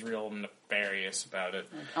back and is real nefarious about it.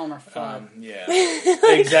 Like Elmer Fudd. Yeah,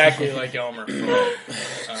 exactly like Elmer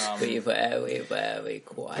Fudd. Be very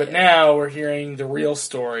quiet. But now we're hearing the real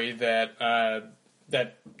story that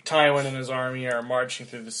that Tywin and his army are marching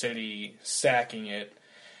through the city, sacking it,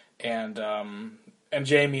 and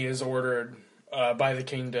Jaime is ordered by the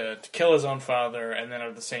king to kill his own father, and then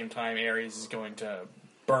at the same time, Aerys is going to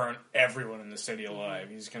burn everyone in the city alive.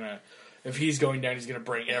 If he's going down, he's gonna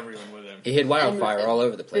bring everyone with him. He hid wildfire all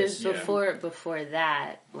over the place. Before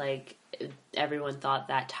that, like, everyone thought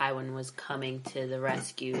that Tywin was coming to the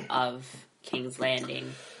rescue of King's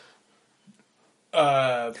Landing.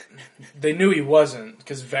 They knew he wasn't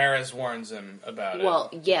because Varys warns him about it. Well,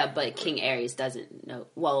 yeah, but King Aerys doesn't know.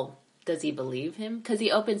 Well, does he believe him? Because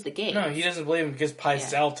he opens the gate. No, he doesn't believe him because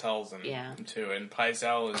Pycelle tells him Yeah. to, and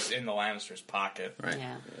Pycelle is in the Lannisters' pocket. Right.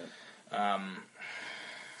 Yeah.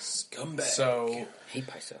 Scumbag. So Hate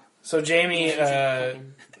Pycelle. So Jaime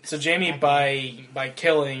by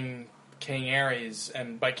killing King Aerys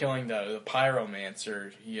and by killing the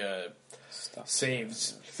pyromancer, he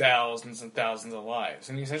saves thousands and thousands of lives,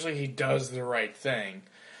 and essentially he does the right thing.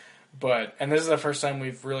 And this is the first time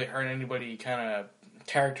we've really heard anybody kind of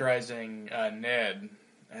characterizing Ned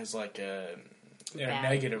as like in a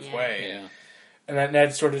negative way, Yeah. and that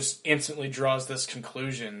Ned sort of just instantly draws this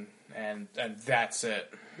conclusion, and that's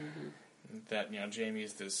it. Mm-hmm. That Jaime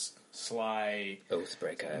is this sly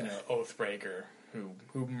Oathbreaker. Oathbreaker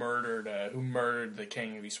who murdered the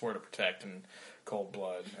king who he swore to protect in cold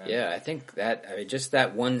blood. And Yeah, I think that just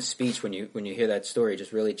that one speech when you hear that story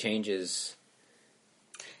just really changes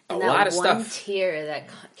a And lot of that one stuff. tear that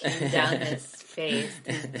came down his face,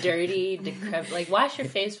 this dirty, decrepit. Like, wash your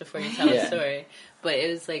face before you tell a story. But it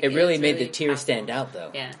was like It really was made the really tear powerful. stand out,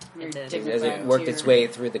 though. Yeah, it did. As it worked its way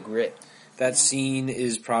through the grit. That scene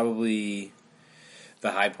is probably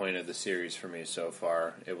the high point of the series for me so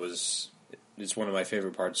far. It's one of my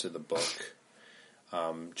favorite parts of the book.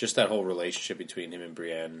 Just that whole relationship between him and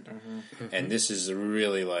Brienne. Mm-hmm. And this is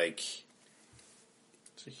really like,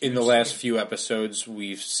 in the last few episodes,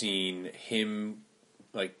 we've seen him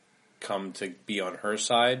like come to be on her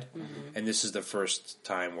side, and this is the first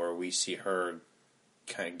time where we see her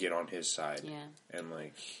kind of get on his side. Yeah.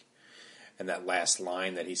 And that last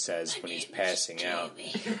line that he says when he's passing out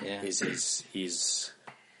Yeah. is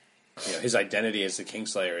his identity as the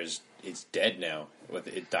Kingslayer is dead now.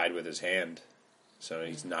 It died with his hand, so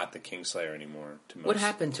he's not the Kingslayer anymore. What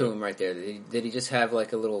happened to him right there? Did he just have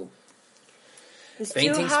like a little It's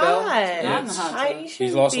fainting too spell? hot. Yeah. You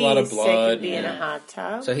shouldn't lost a lot of be blood, sick and be in yeah. a hot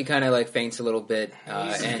tub. So he kind of like faints a little bit,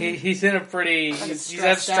 and he's in a pretty he's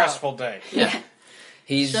had a stressful day. yeah,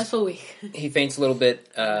 Stressful week. he faints a little bit,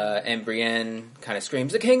 and Brienne kind of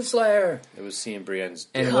screams, "The Kingslayer!" It was seeing Brienne's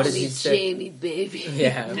And death. what Call does he me say? Jamie, baby.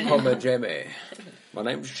 Yeah, call me Jamie. My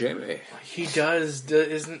name's Jamie. He does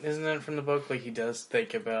isn't that from the book? Like he does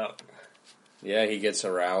think about. Yeah, he gets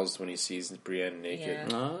aroused when he sees Brienne naked.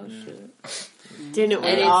 Yeah. Oh shit! Didn't we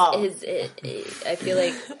And all? I feel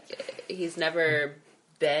like he's never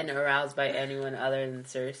been aroused by anyone other than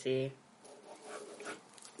Cersei.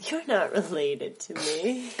 You're not related to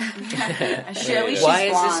me. At least she's Why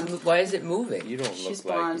blonde. is this? Why is it moving? You don't She's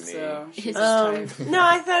look blonde, like me. so she's His- just tired. No,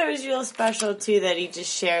 I thought it was real special too that he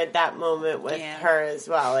just shared that moment with Yeah. her as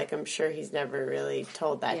well. Like I'm sure he's never really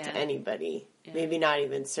told that to Yeah. anybody. Yeah. Maybe not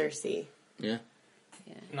even Cersei. Yeah.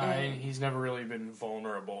 No, he's never really been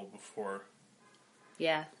vulnerable before.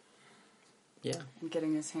 Yeah. Yeah. And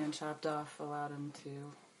getting his hand chopped off allowed him to,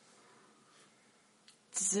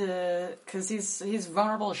 because he's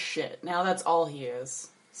vulnerable as shit. Now that's all he is.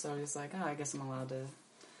 So he's like, I guess I'm allowed to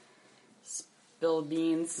spill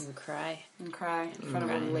beans And cry. and cry in front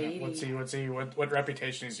of a lady. What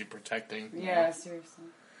reputation is he protecting? Yeah, seriously.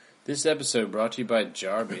 This episode brought to you by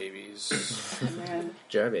Jar Babies. Man.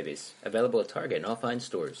 Jar Babies available at Target and all fine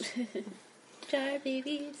stores. Jar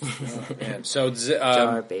babies. Man. So,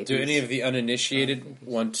 Jar Babies. do any of the uninitiated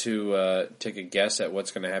want to take a guess at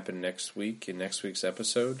what's going to happen next week in next week's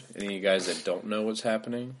episode? Any of you guys that don't know what's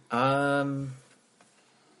happening? Yeah,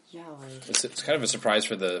 like, It's kind of a surprise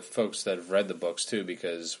for the folks that have read the books too,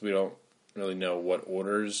 because we don't really know what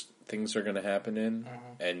orders things are going to happen in,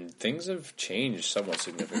 and things have changed somewhat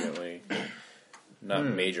significantly. Not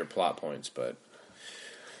major plot points, but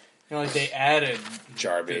Like they added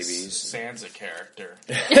Jar this Babies. Sansa character.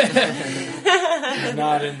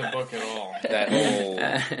 Not in the book at all. That whole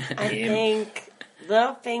I think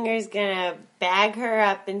Littlefinger's gonna bag her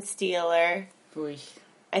up and steal her. boy.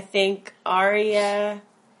 I think Arya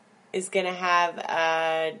is gonna have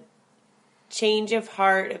a change of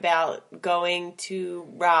heart about going to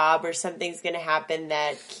Rob, or something's going to happen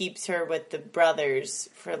that keeps her with the brothers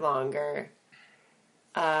for longer.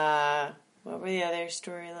 What were the other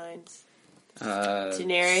storylines?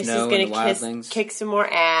 Daenerys Snow is going to kick some more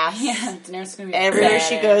ass. Yeah, Daenerys is going to be everywhere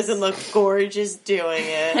she goes and look gorgeous doing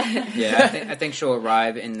it. Yeah, I think she'll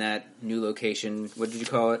arrive in that new location. What did you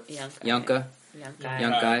call it? Yunkai.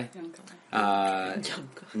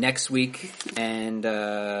 Next week, and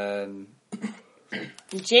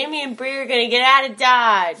Jamie and Bree are going to get out of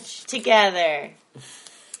Dodge together.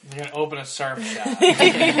 They're going to open a surf shop.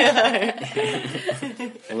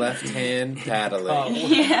 Left hand paddling.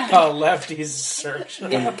 Lefty's surf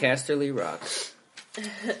shop. in Casterly Rock.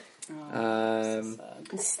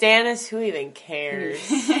 Stannis, who even cares?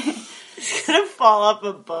 He's going to fall off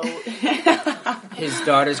a boat. His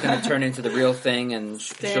daughter's going to turn into the real thing, and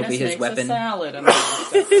she'll be his weapon. A salad With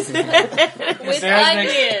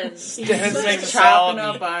onions. Stannis makes a chopping salad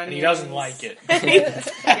up and he doesn't like it.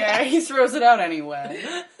 Yeah, he throws it out anyway.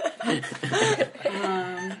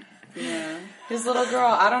 Yeah. His little girl,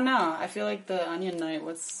 I don't know. I feel like the Onion Knight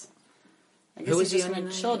I guess he's just going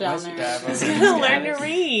to chill down there. He's going to learn to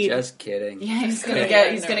read. Just kidding. Yeah, he's going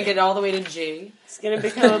to get all the way to G. He's going to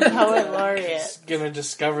become a poet laureate. He's going to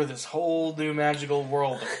discover this whole new magical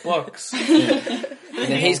world of books. And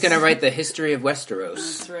then he's going to write the history of Westeros.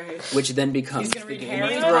 That's right. Which then becomes He's going to read the Harry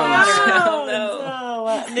Game of Potter.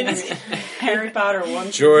 Thrones. Then he's Harry Potter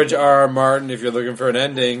 1. George R. Martin, if you're looking for an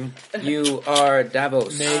ending. You are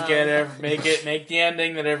Davos. Make the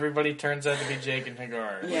ending that everybody turns out to be Jake and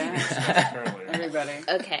Hagar. Yeah. Everybody.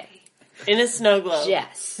 Okay. in a snow globe.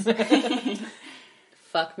 Jess.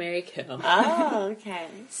 Fuck, marry, kill. Oh, okay.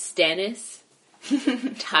 Stannis,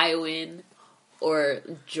 Tywin, or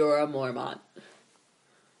Jorah Mormont.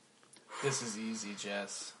 This is easy,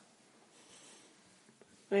 Jess.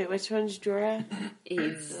 Wait, which one's Jorah?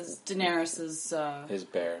 He's Daenerys's His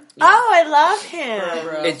bear. Oh, I love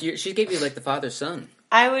him. She gave you like the father-son.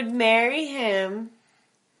 I would marry him.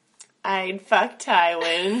 I'd fuck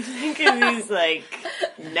Tywin because he's like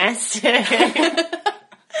nested.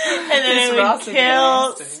 And then I would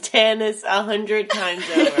kill Stannis 100 times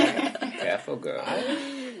over. Careful, girl.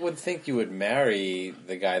 I would think you would marry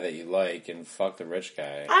the guy that you like and fuck the rich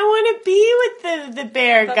guy. I want to be with the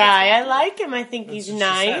bear guy. I like him. I think he's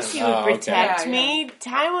nice. He would protect me.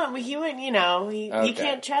 Tywin, he would, you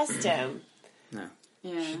can't trust him. No.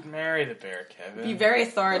 You should marry the bear, Kevin. Be very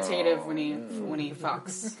authoritative when he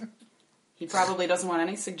fucks. He probably doesn't want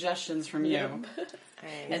any suggestions from you.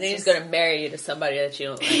 And then he's going to marry you to somebody that you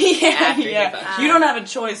don't like after you fuck. You don't have a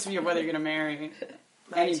choice whether you're going to marry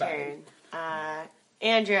My anybody. turn.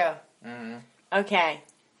 Andrew. Mm-hmm. Okay.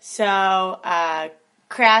 So,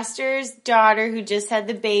 Craster's daughter, who just had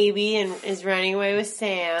the baby and is running away with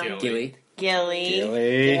Sam. Gilly. Gilly.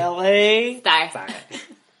 Sorry.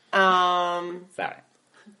 Sorry.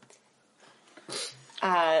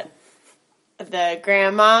 The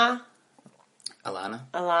grandma.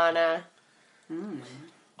 Alana.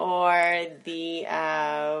 Or the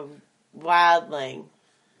wildling.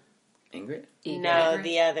 Ingrid. No,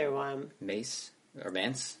 the other one. Mace. Or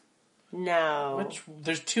Mance. No.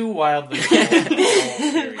 There's two wildly.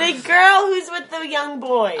 The girl who's with the young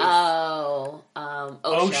boys. Oh,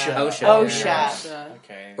 Osha. Osha.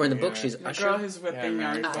 Okay. Or in the book, she's The Usher. girl who's with the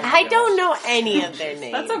young boy. I don't know any of their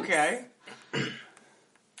names. That's okay.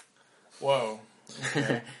 Whoa.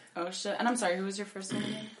 Okay. Osha. And I'm sorry, who was your first name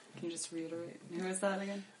again? Can you just reiterate? Who is that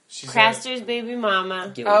again? Craster's baby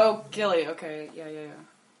mama. Gilly. Oh, Gilly. Okay. Yeah.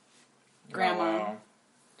 Grandma.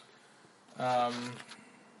 Wow.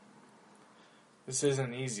 This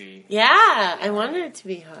isn't easy. Yeah, I wanted it to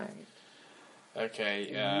be hard. Okay.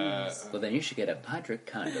 Well, then you should get a Podrick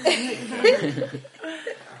condom.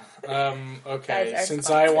 Okay. Guys, our Since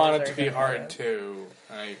I want it sponsors to be are hard gonna- too,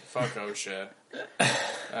 I fuck Osha.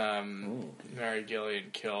 Marry Gilly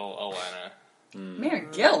and kill Olenna. Mary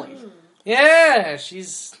Gilly. Yeah,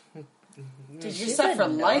 she's. Dude, you're set for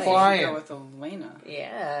life if you go with Elena.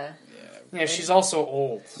 Yeah. Yeah, she's also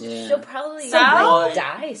old. Yeah. She'll probably So?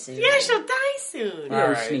 die soon. Yeah, she'll die soon. You All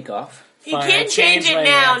always right. sneak off. You Fine, can't I change changed it my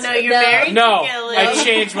now. answer. No, you're No. married No, to Gilly. I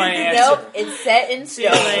changed my answer. Nope, it's set in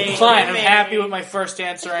stone. Gilly. Fine, I'm Married. happy with my first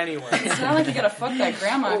answer anyway. It's not like you gotta fuck that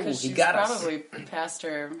grandma because he she's got us. probably past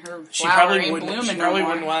her She flower probably ain't wouldn't. blooming She probably no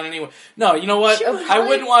more. wouldn't want anyone. No, you know what? She would I probably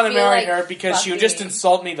wouldn't want to feel marry like her because she would just fucking-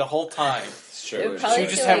 insult me the whole time. It would Sure. probably She would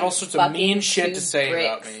just feel have like all sorts of mean fucking shit two to say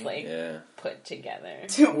about bricks, me. Like, Yeah. put together.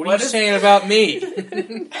 What are you saying about me?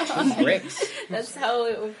 Bricks. That's how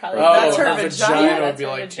it would probably. Oh, That's her a vagina. vagina would That's be her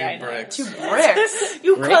like vagina. 2 bricks. 2 bricks.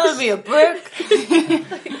 You calling me a brick?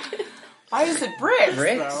 Why is it bricks?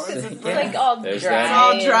 Bricks? Though? Is it It's bricks? like all There's dry. that.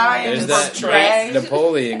 It's all dry and There's just that dry.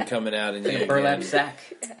 Napoleon coming out in you A burlap again. sack.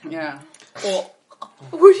 Yeah. Well,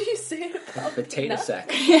 What are you saying about Potato sack.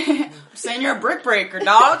 I'm saying you're a brick breaker,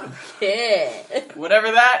 dog. Yeah.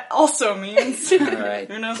 Whatever that also means. All right.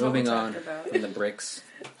 Who knows what Moving we're on talking about. from the bricks.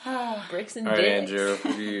 Bricks and All right, dicks. Andrew,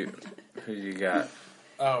 who you got?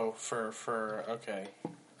 Oh, okay.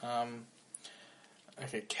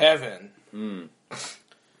 Okay, Kevin.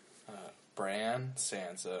 Bran,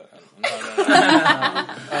 Sansa.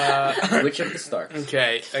 No. Which of the Starks?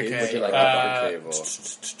 Okay. Would you like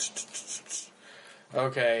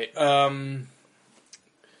Okay.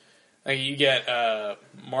 You get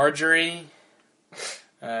Marjorie,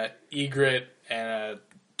 Ygritte, and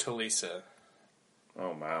Talisa.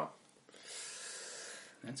 Oh wow!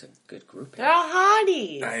 That's a good group. They're all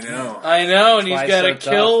hotties. I know. I know, and he's why got to it's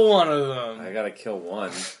so kill one of them. I gotta kill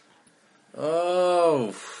one.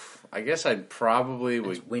 Oh, I guess I probably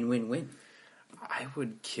would. It's win-win-win. I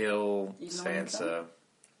would kill You know what I'm Sansa.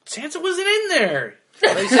 Sansa wasn't in there. I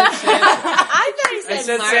thought he I said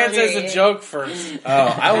said Marjorie. Sansa as a joke first. Oh,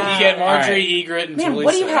 I will You get Marjorie, Alright. Ygritte, and Man, Talisa.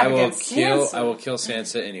 what do you have I will against kill. Sansa? I will kill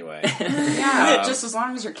Sansa anyway. Yeah, just as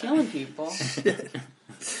long as you're killing people.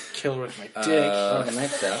 Kill her with my dick. Oh, the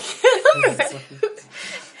knife's out.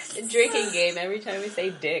 Drinking game every time we say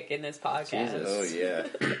dick in this podcast. Jesus. Oh yeah.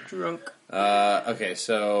 Drunk. Okay,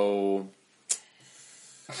 so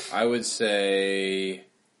I would say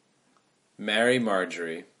marry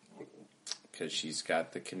Marjorie because she's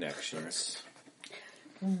got the connections.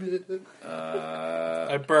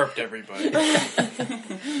 I burped everybody.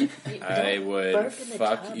 I would burp in the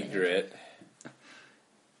fuck tub, Ygritte,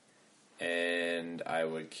 and I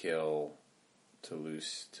would kill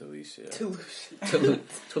Talisa.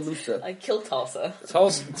 Toulouse. Like kill Tulsa.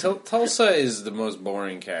 Tulsa is the most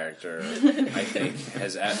boring character I think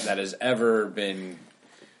that has ever been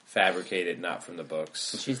fabricated, not from the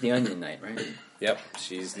books. She's the Onion Knight, right? Yep,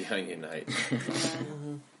 she's the Onion Knight.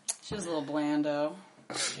 She's a little blando.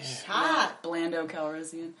 Hot. Blando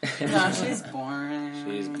Calrissian. No, she's boring.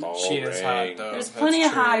 She's boring. She is hot, though. There's That's plenty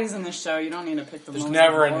of true. highs in the show. You don't need to pick the There's most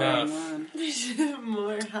never boring enough. one.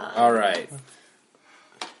 More hot. All right.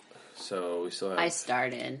 So we still have I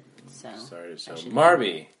started, so. started. So I should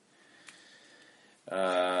Marby.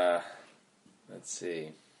 Let's see.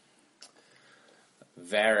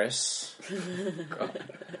 Varys.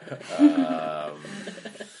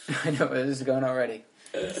 I know where this is going already.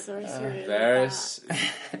 Varys.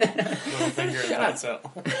 Little finger in that cell.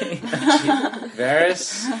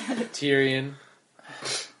 Varys, Tyrion,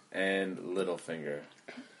 and Littlefinger.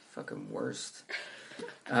 Fucking worst.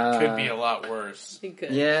 Could be a lot worse. You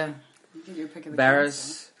could. Yeah. I think you're picking the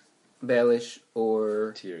Varys, Baelish,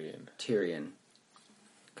 or Tyrion. Tyrion.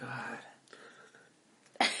 God.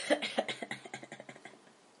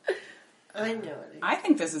 I know it. I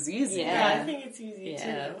think this is easy. Yeah, I think it's easy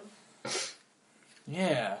Yeah. too.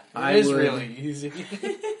 Yeah, I it is would- really easy.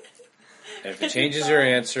 And if it changes your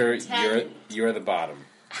answer, you're at the bottom.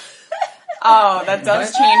 Oh, that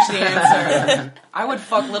does change the answer. I would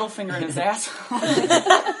fuck Littlefinger in his asshole.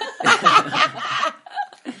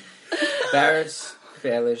 Varys,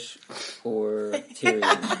 Baelish, or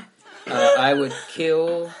Tyrion. I would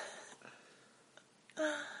kill. I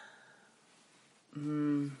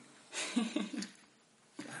don't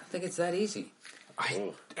think it's that easy.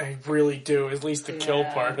 I really do, at least the kill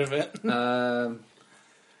part of it.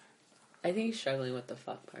 I think he's struggling with the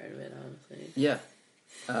fuck part of it, honestly. Yeah.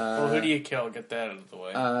 Well, who do you kill? Get that out of the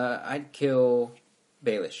way. I'd kill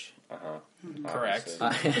Baelish. Correct.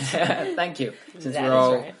 Thank you. Since That we're is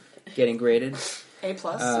all right. getting graded, A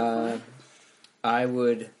plus. I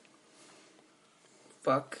would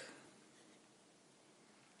fuck.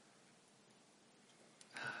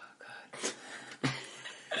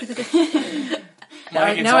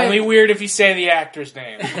 Mike, it's now only weird if you say the actor's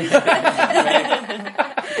name. But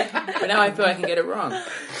now I feel I can get it wrong.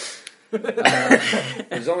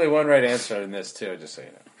 There's only one right answer in this, too, just so you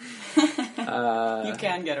know. You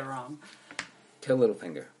can get it wrong. Kill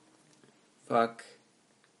Littlefinger. Fuck.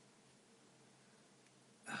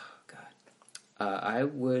 Oh, God. I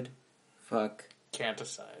would fuck Can't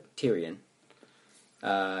decide. Tyrion.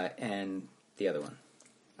 And the other one.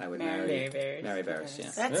 I would Marry marry Varys. Varys, yeah.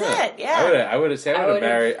 That's it. Yeah. I would have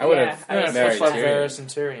married. I would have married Fuck Tyrion. Varys and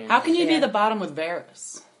Tyrion. How can you be Yeah. the bottom with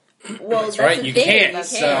Varys? Well, That's right, the you thing, can't. you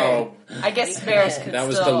So I guess Varys could that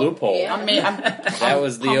was still... the loophole. Yeah. I'm That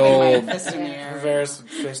was the pumping old my fist in the air. Varys would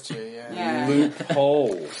fist you, yeah. Yeah.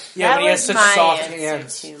 loophole. Yeah, That but he has was such my soft answer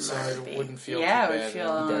hands, to so Marby. it wouldn't feel Yeah, too it bad. would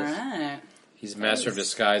feel He does. alright. He's a master of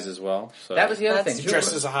disguise as well. So. That was the other That's thing. He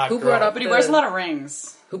dresses as a hot Who girl. brought up But he wears a lot of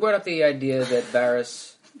rings. Who brought up the idea that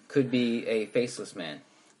Varys could be a faceless man?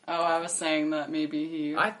 Oh, I was saying that maybe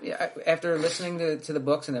he... After listening to the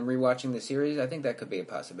books and then rewatching the series, I think that could be a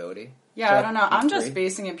possibility. Yeah, So I don't know. I'm agree. just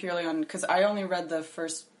basing it purely on... Because I only read the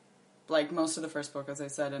first... Like, most of the first book, as I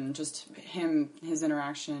said, and just his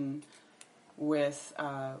interaction with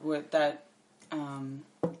that...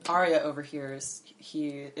 Arya overhears. He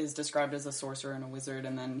is described as a sorcerer and a wizard,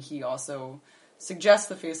 and then he also suggests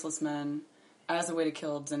the Faceless Men as a way to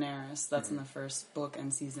kill Daenerys. That's in the first book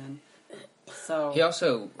and season. So He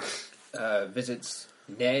also visits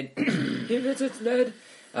Ned. He visits Ned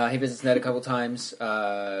a couple times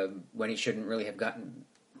when he shouldn't really have gotten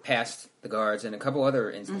past the guards, and a couple other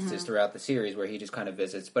instances throughout the series where he just kind of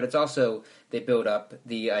visits. But it's also, they build up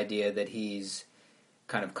the idea that he's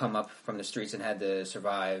kind of come up from the streets and had to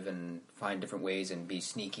survive and find different ways and be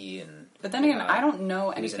sneaky. And But then again, I don't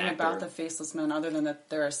know he was an anything about actor. the Faceless Men other than that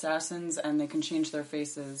they're assassins and they can change their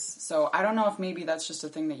faces. So I don't know if maybe that's just a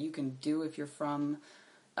thing that you can do if you're from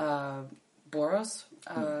Boros.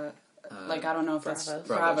 Like, I don't know if that's...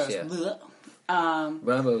 Bravos, yeah. Blech.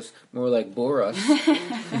 Bravos, more like Boros.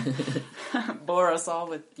 Bore us all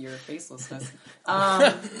with your facelessness.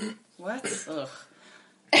 What? Ugh.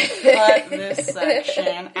 Cut this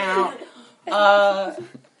section out.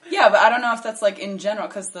 Yeah, but I don't know if that's like in general,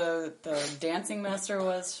 because the dancing master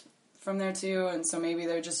was from there too, and so maybe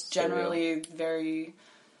they're just generally very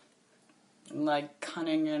like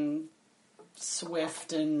cunning and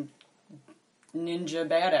swift and ninja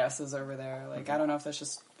badasses over there. Like, I don't know if that's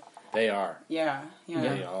just... They are. Yeah.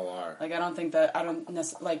 They all are. Like, I don't think that... I don't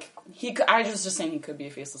necessarily... Like, he could, I was just saying he could be a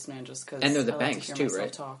faceless man just because... And they're the I banks, like to hear too, myself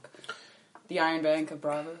right? Talk. The Iron Bank of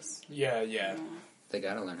Bravos. Yeah. They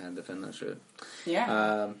gotta learn how to defend that shit.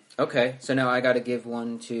 Yeah. Okay, so now I gotta give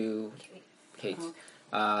one to Kate. Okay.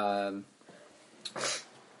 Oh,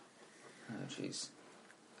 jeez.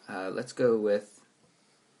 Let's go with...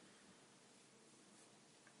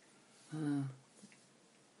 I'll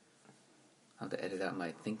have to edit out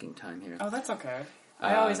my thinking time here. Oh, that's okay. I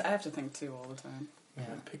have to think too all the time. Yeah.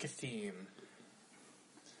 Pick a theme.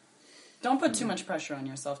 Don't put too much pressure on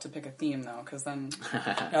yourself to pick a theme, though, because then...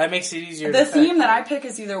 That makes it easier The to theme pick. that I pick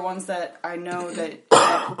is either ones that I know that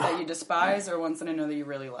you despise or ones that I know that you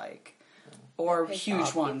really like. Or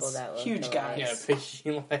huge ones. Huge guys. Yeah,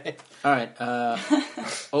 picking like... Alright,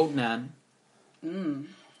 Old Man.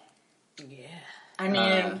 Yeah. I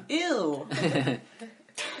mean, ew.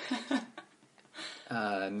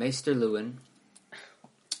 Maester Lewin.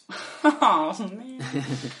 Oh, man.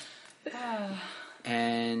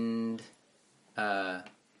 And... oh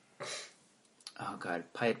god,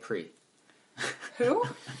 Pyat Pri. Who?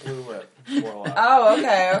 Blue Whip. Warlock. Oh,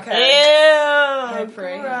 okay. Ew!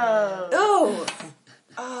 Pray. Gross. Ooh.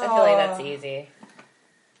 I feel like that's easy.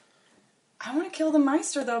 I want to kill the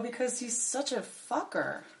Meister, though, because he's such a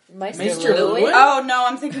fucker. Meister Lewin? Oh, no,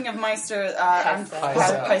 I'm thinking of Meister. I'm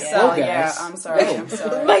Pycelle. Pycelle, Yeah. yeah. I'm sorry. I'm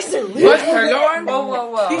sorry. Meister Lewin? What?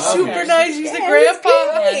 Hello? Whoa. He's okay. super nice. He's a grandpa.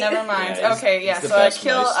 Yeah, never mind. Yeah, Okay, yeah. he's the So best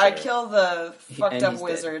I Meister. kill the fucked And up he's dead.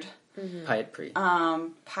 wizard. Pyat Pri.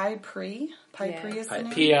 Pai Pri. Pai Pri is the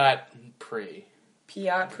name. Piat Pri.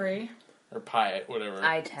 Piat Pri. Or Piat, whatever.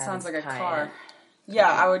 Sounds like a car. Yeah,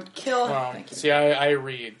 I would kill. Well, see, I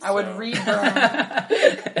read. I would so. reburn.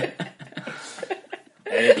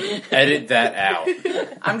 Edit that out.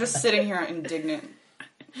 I'm just sitting here indignant.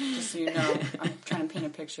 Just so you know, I'm trying to paint a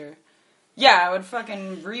picture. Yeah, I would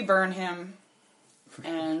fucking reburn him.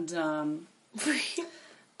 And,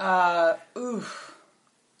 oof.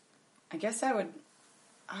 I guess I would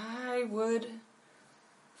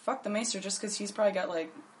fuck the Maester just because he's probably got,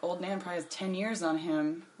 like, old Nan probably has 10 years on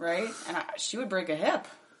him, right? And she would break a hip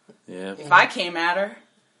Yeah. if I came at her.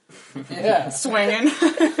 Yeah. Swinging.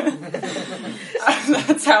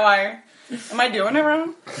 That's how am I doing it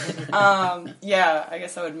wrong? Yeah, I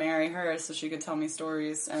guess I would marry her so she could tell me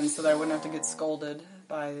stories and so that I wouldn't have to get scolded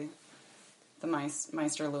by the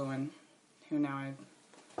Meister Lewin, who now I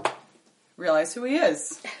realize who he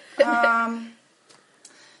is. Yeah.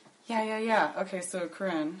 Okay, so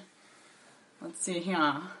Corinne. Let's see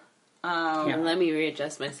here. Let me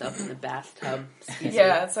readjust myself in the bathtub. Excuse me.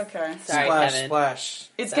 Yeah, it's okay. Sorry, Splash, Kevin. splash.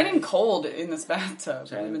 It's getting cold in this bathtub.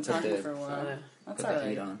 Sorry, We've been put talking the- for a while. That's put the alright.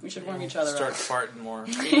 heat on. We should warm each other Start up. farting more.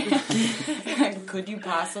 Could you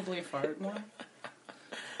possibly fart more?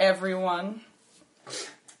 Everyone.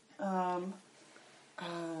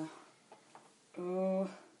 Ooh.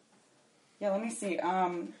 Yeah, let me see.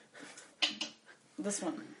 This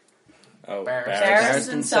one. Oh, Barristan.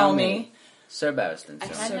 Barristan Selmy. Sir Barristan. I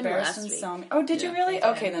So. had Sir him last Barristan week. Selmy. Oh, did you really?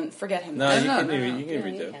 Okay, then forget him. No, you No, can no, read. You can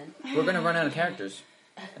read You them. can. We're gonna run out of characters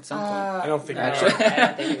at some point. I don't think Actually. actually. I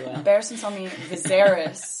don't think we will. Barristan Selmy,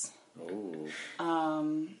 Viserys, Ooh.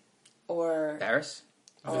 or Barris?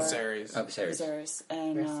 Viserys. Oh, Viserys. Viserys,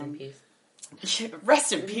 and Rest in peace.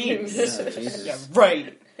 rest in peace. Oh, Jesus. Yeah,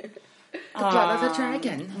 right. The blood of the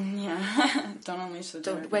dragon. Yeah, don't unleash the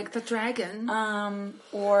dragon. Don't wake the dragon.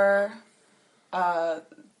 Or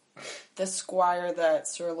the squire that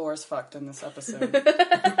Sir Loras fucked in this episode.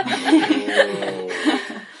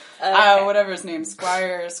 Whatever his name,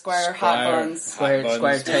 Squire Hot Buns. Squire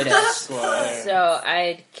Titus. So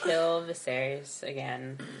I'd kill Viserys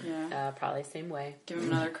again. Yeah, Probably same way. give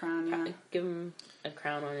him another crown. Yeah, Give him a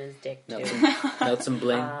crown on his dick too. Melt some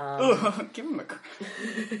bling. Ugh, give him a crown.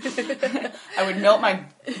 I would melt my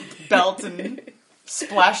belt and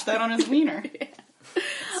splash that on his wiener.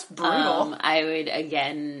 It's brutal. I would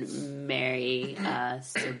again marry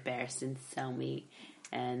Sir Barristan Selmy,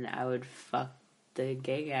 and I would fuck the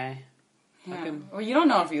gay guy. Yeah. Well, you don't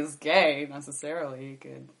know if he's gay necessarily. You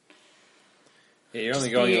could. Yeah, you're only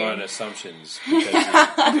going on assumptions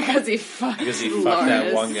because Because he fucked he fucked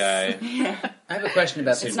that one guy. I have a question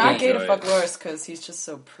about It's this not game. gay to fuck Loras because he's just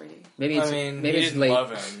so pretty. Maybe it's I mean, maybe he it's didn't late.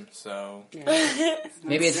 love him, so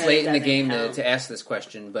Maybe it's late in the game to ask this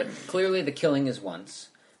question, but clearly the killing is once,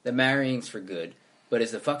 the marrying's for good. But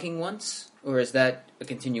is the fucking once, or is that a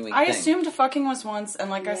continuing I thing? assumed fucking was once, and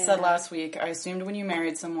like I said last week, I assumed when you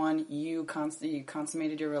married someone, you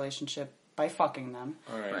consummated your relationship by fucking them.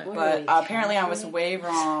 All right. But apparently I was way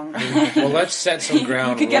wrong. Well, let's set some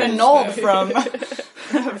ground You could get rules annulled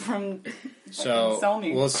then. from So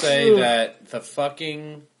Selmy. we'll say that the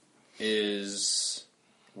fucking is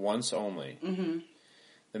once only. Mm-hmm.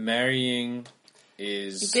 The marrying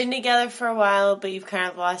is. You've been together for a while, but you've kind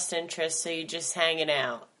of lost interest, so you're just hanging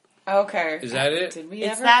out. Okay. Is that it? Did we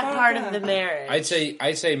It's ever that fuck? part of the marriage. I'd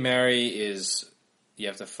say marry is you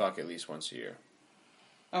have to fuck at least once a year.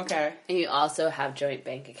 Okay. And you also have joint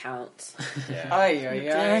bank accounts. Yeah.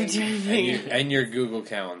 And your Google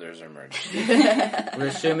calendars are merged. We're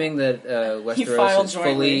assuming that Westeros filed is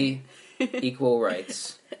jointly. fully equal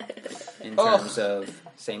rights in terms of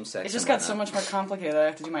same-sex. It just and got so whatnot. much more complicated. I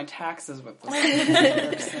have to do my taxes with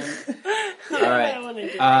this. All right.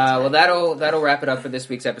 Well, that'll wrap it up for this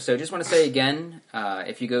week's episode. Just want to say again,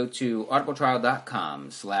 if you go to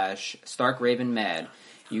audibletrial.com/StarkRavenMad,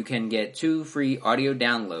 you can get 2 free audio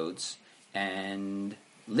downloads and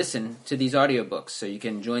listen to these audiobooks. So you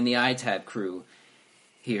can join the iTab crew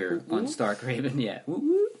here on Stark Raven. Yeah.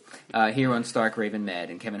 Here on Stark Raven Mad.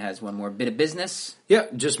 And Kevin has one more bit of business. Yeah,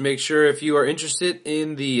 just make sure if you are interested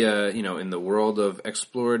in the in the world of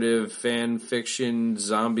explorative fan fiction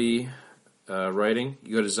zombie writing,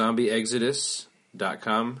 you go to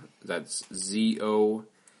zombieexodus.com. That's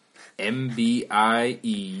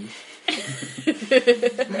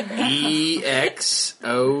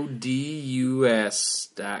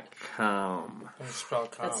ZOMBIEXODUS.com. spell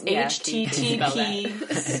com.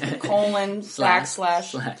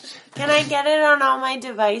 HTTP:// Can I get it on all my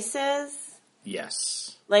devices?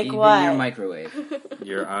 Yes. Like Even what? your microwave.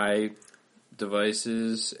 Your eye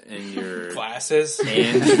devices and your Glasses. and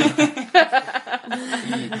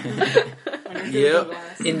yep.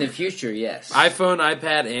 In the future, yes. iPhone,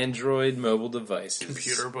 iPad, Android, mobile devices.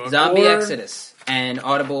 Computer book. Zombie Or- Exodus and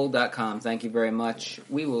audible.com. Thank you very much.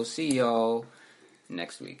 We will see y'all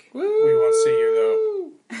next week. We won't see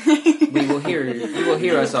you You will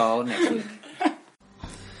hear us all next week.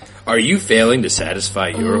 Are you failing to satisfy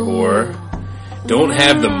your whore? Don't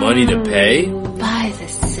have the money to pay? By the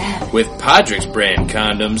 7. With Podrix brand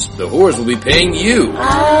condoms, the whores will be paying you.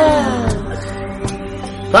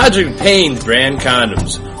 Podrix Payne brand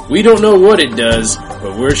condoms. We don't know what it does,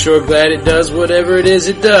 but we're sure glad it does whatever it is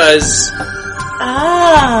it does.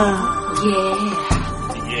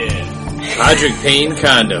 Yeah. Podrick Payne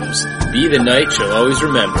condoms. Be the night she'll always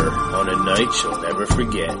remember, on a night she'll never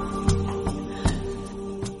forget.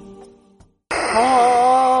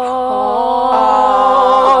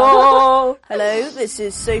 Hello, this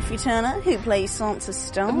is Sophie Turner, who plays Sansa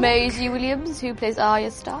Stark. Maisie Williams, who plays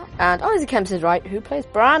Arya Stark. And Isaac Kemps's right, who plays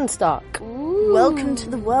Bran Stark. Welcome to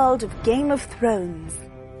the world of Game of Thrones.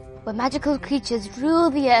 Where magical creatures rule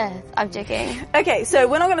the earth. I'm joking. Okay, so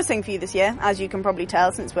we're not going to sing for you this year, as you can probably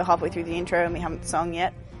tell, since we're halfway through the intro and we haven't sung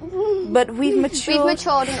yet. but we've matured. We've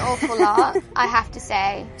matured an awful lot, I have to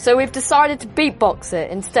say. So we've decided to beatbox it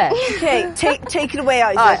instead. Okay, take it away,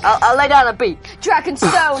 Isaac. Alright, I'll lay down a beat.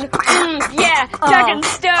 Dragonstone. Yeah,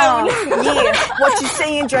 Dragonstone. Yeah, what you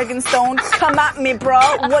saying, Dragonstone? Come at me, bro.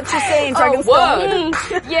 What you saying, Dragonstone?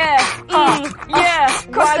 Yeah. Yeah.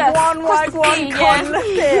 Wag one, con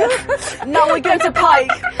here. Now we're going to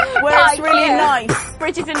Pike, where it's really nice.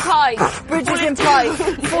 Bridges in Pike. Bridges in Pike.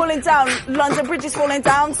 Falling down. London Bridge is falling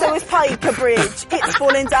down, so is Piker Bridge. It's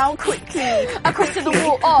falling down quickly. Across to the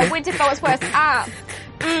wall. Oh, Winterfell is where it's at.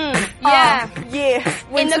 Yeah. Yeah.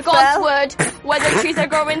 In the Godswood, where the trees are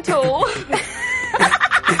growing tall.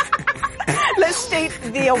 Let's state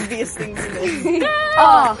the obvious things in this.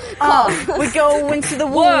 We go into the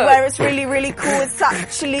wall where it's really, really cool. It's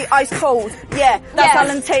actually ice cold. Yeah, that's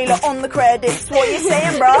Alan Taylor on the credits. What you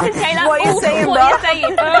saying, bro? What you saying, bro?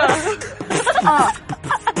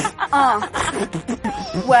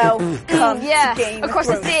 Welcome to Game across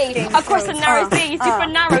of the sea, Game across the narrow sea, super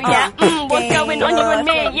narrow, what's going on, you and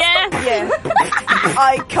me, Yeah.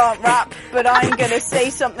 I can't rap, but I'm gonna say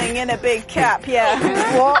something in a big cap,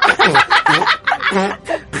 What?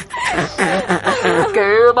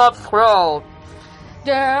 Game of Thrones.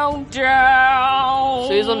 Down.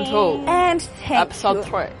 Season 2. And Episode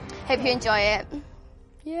 3. Hope you enjoy it.